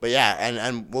yeah,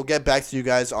 and we'll get back to you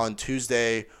guys on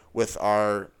Tuesday with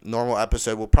our normal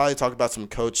episode. We'll probably talk about some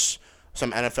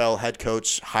NFL head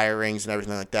coach hirings and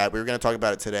everything like that. We were going to talk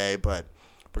about it today, but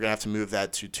we're going to have to move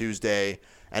that to Tuesday,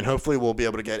 and hopefully we'll be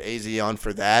able to get AZ on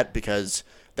for that because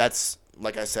that's,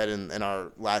 like I said in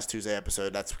our last Tuesday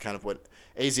episode, that's kind of what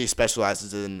AZ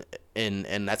specializes in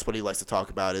and that's what he likes to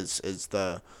talk about is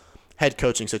the head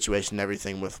coaching situation and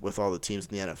everything with all the teams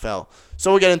in the NFL.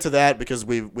 So we'll get into that because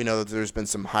we know that there's been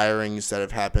some hirings that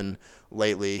have happened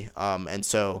lately, and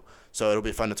so it'll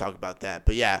be fun to talk about that.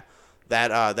 But yeah,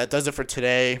 that does it for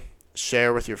today.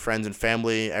 Share with your friends and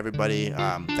family, everybody.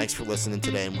 Thanks for listening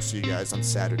today, and we'll see you guys on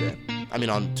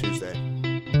Tuesday.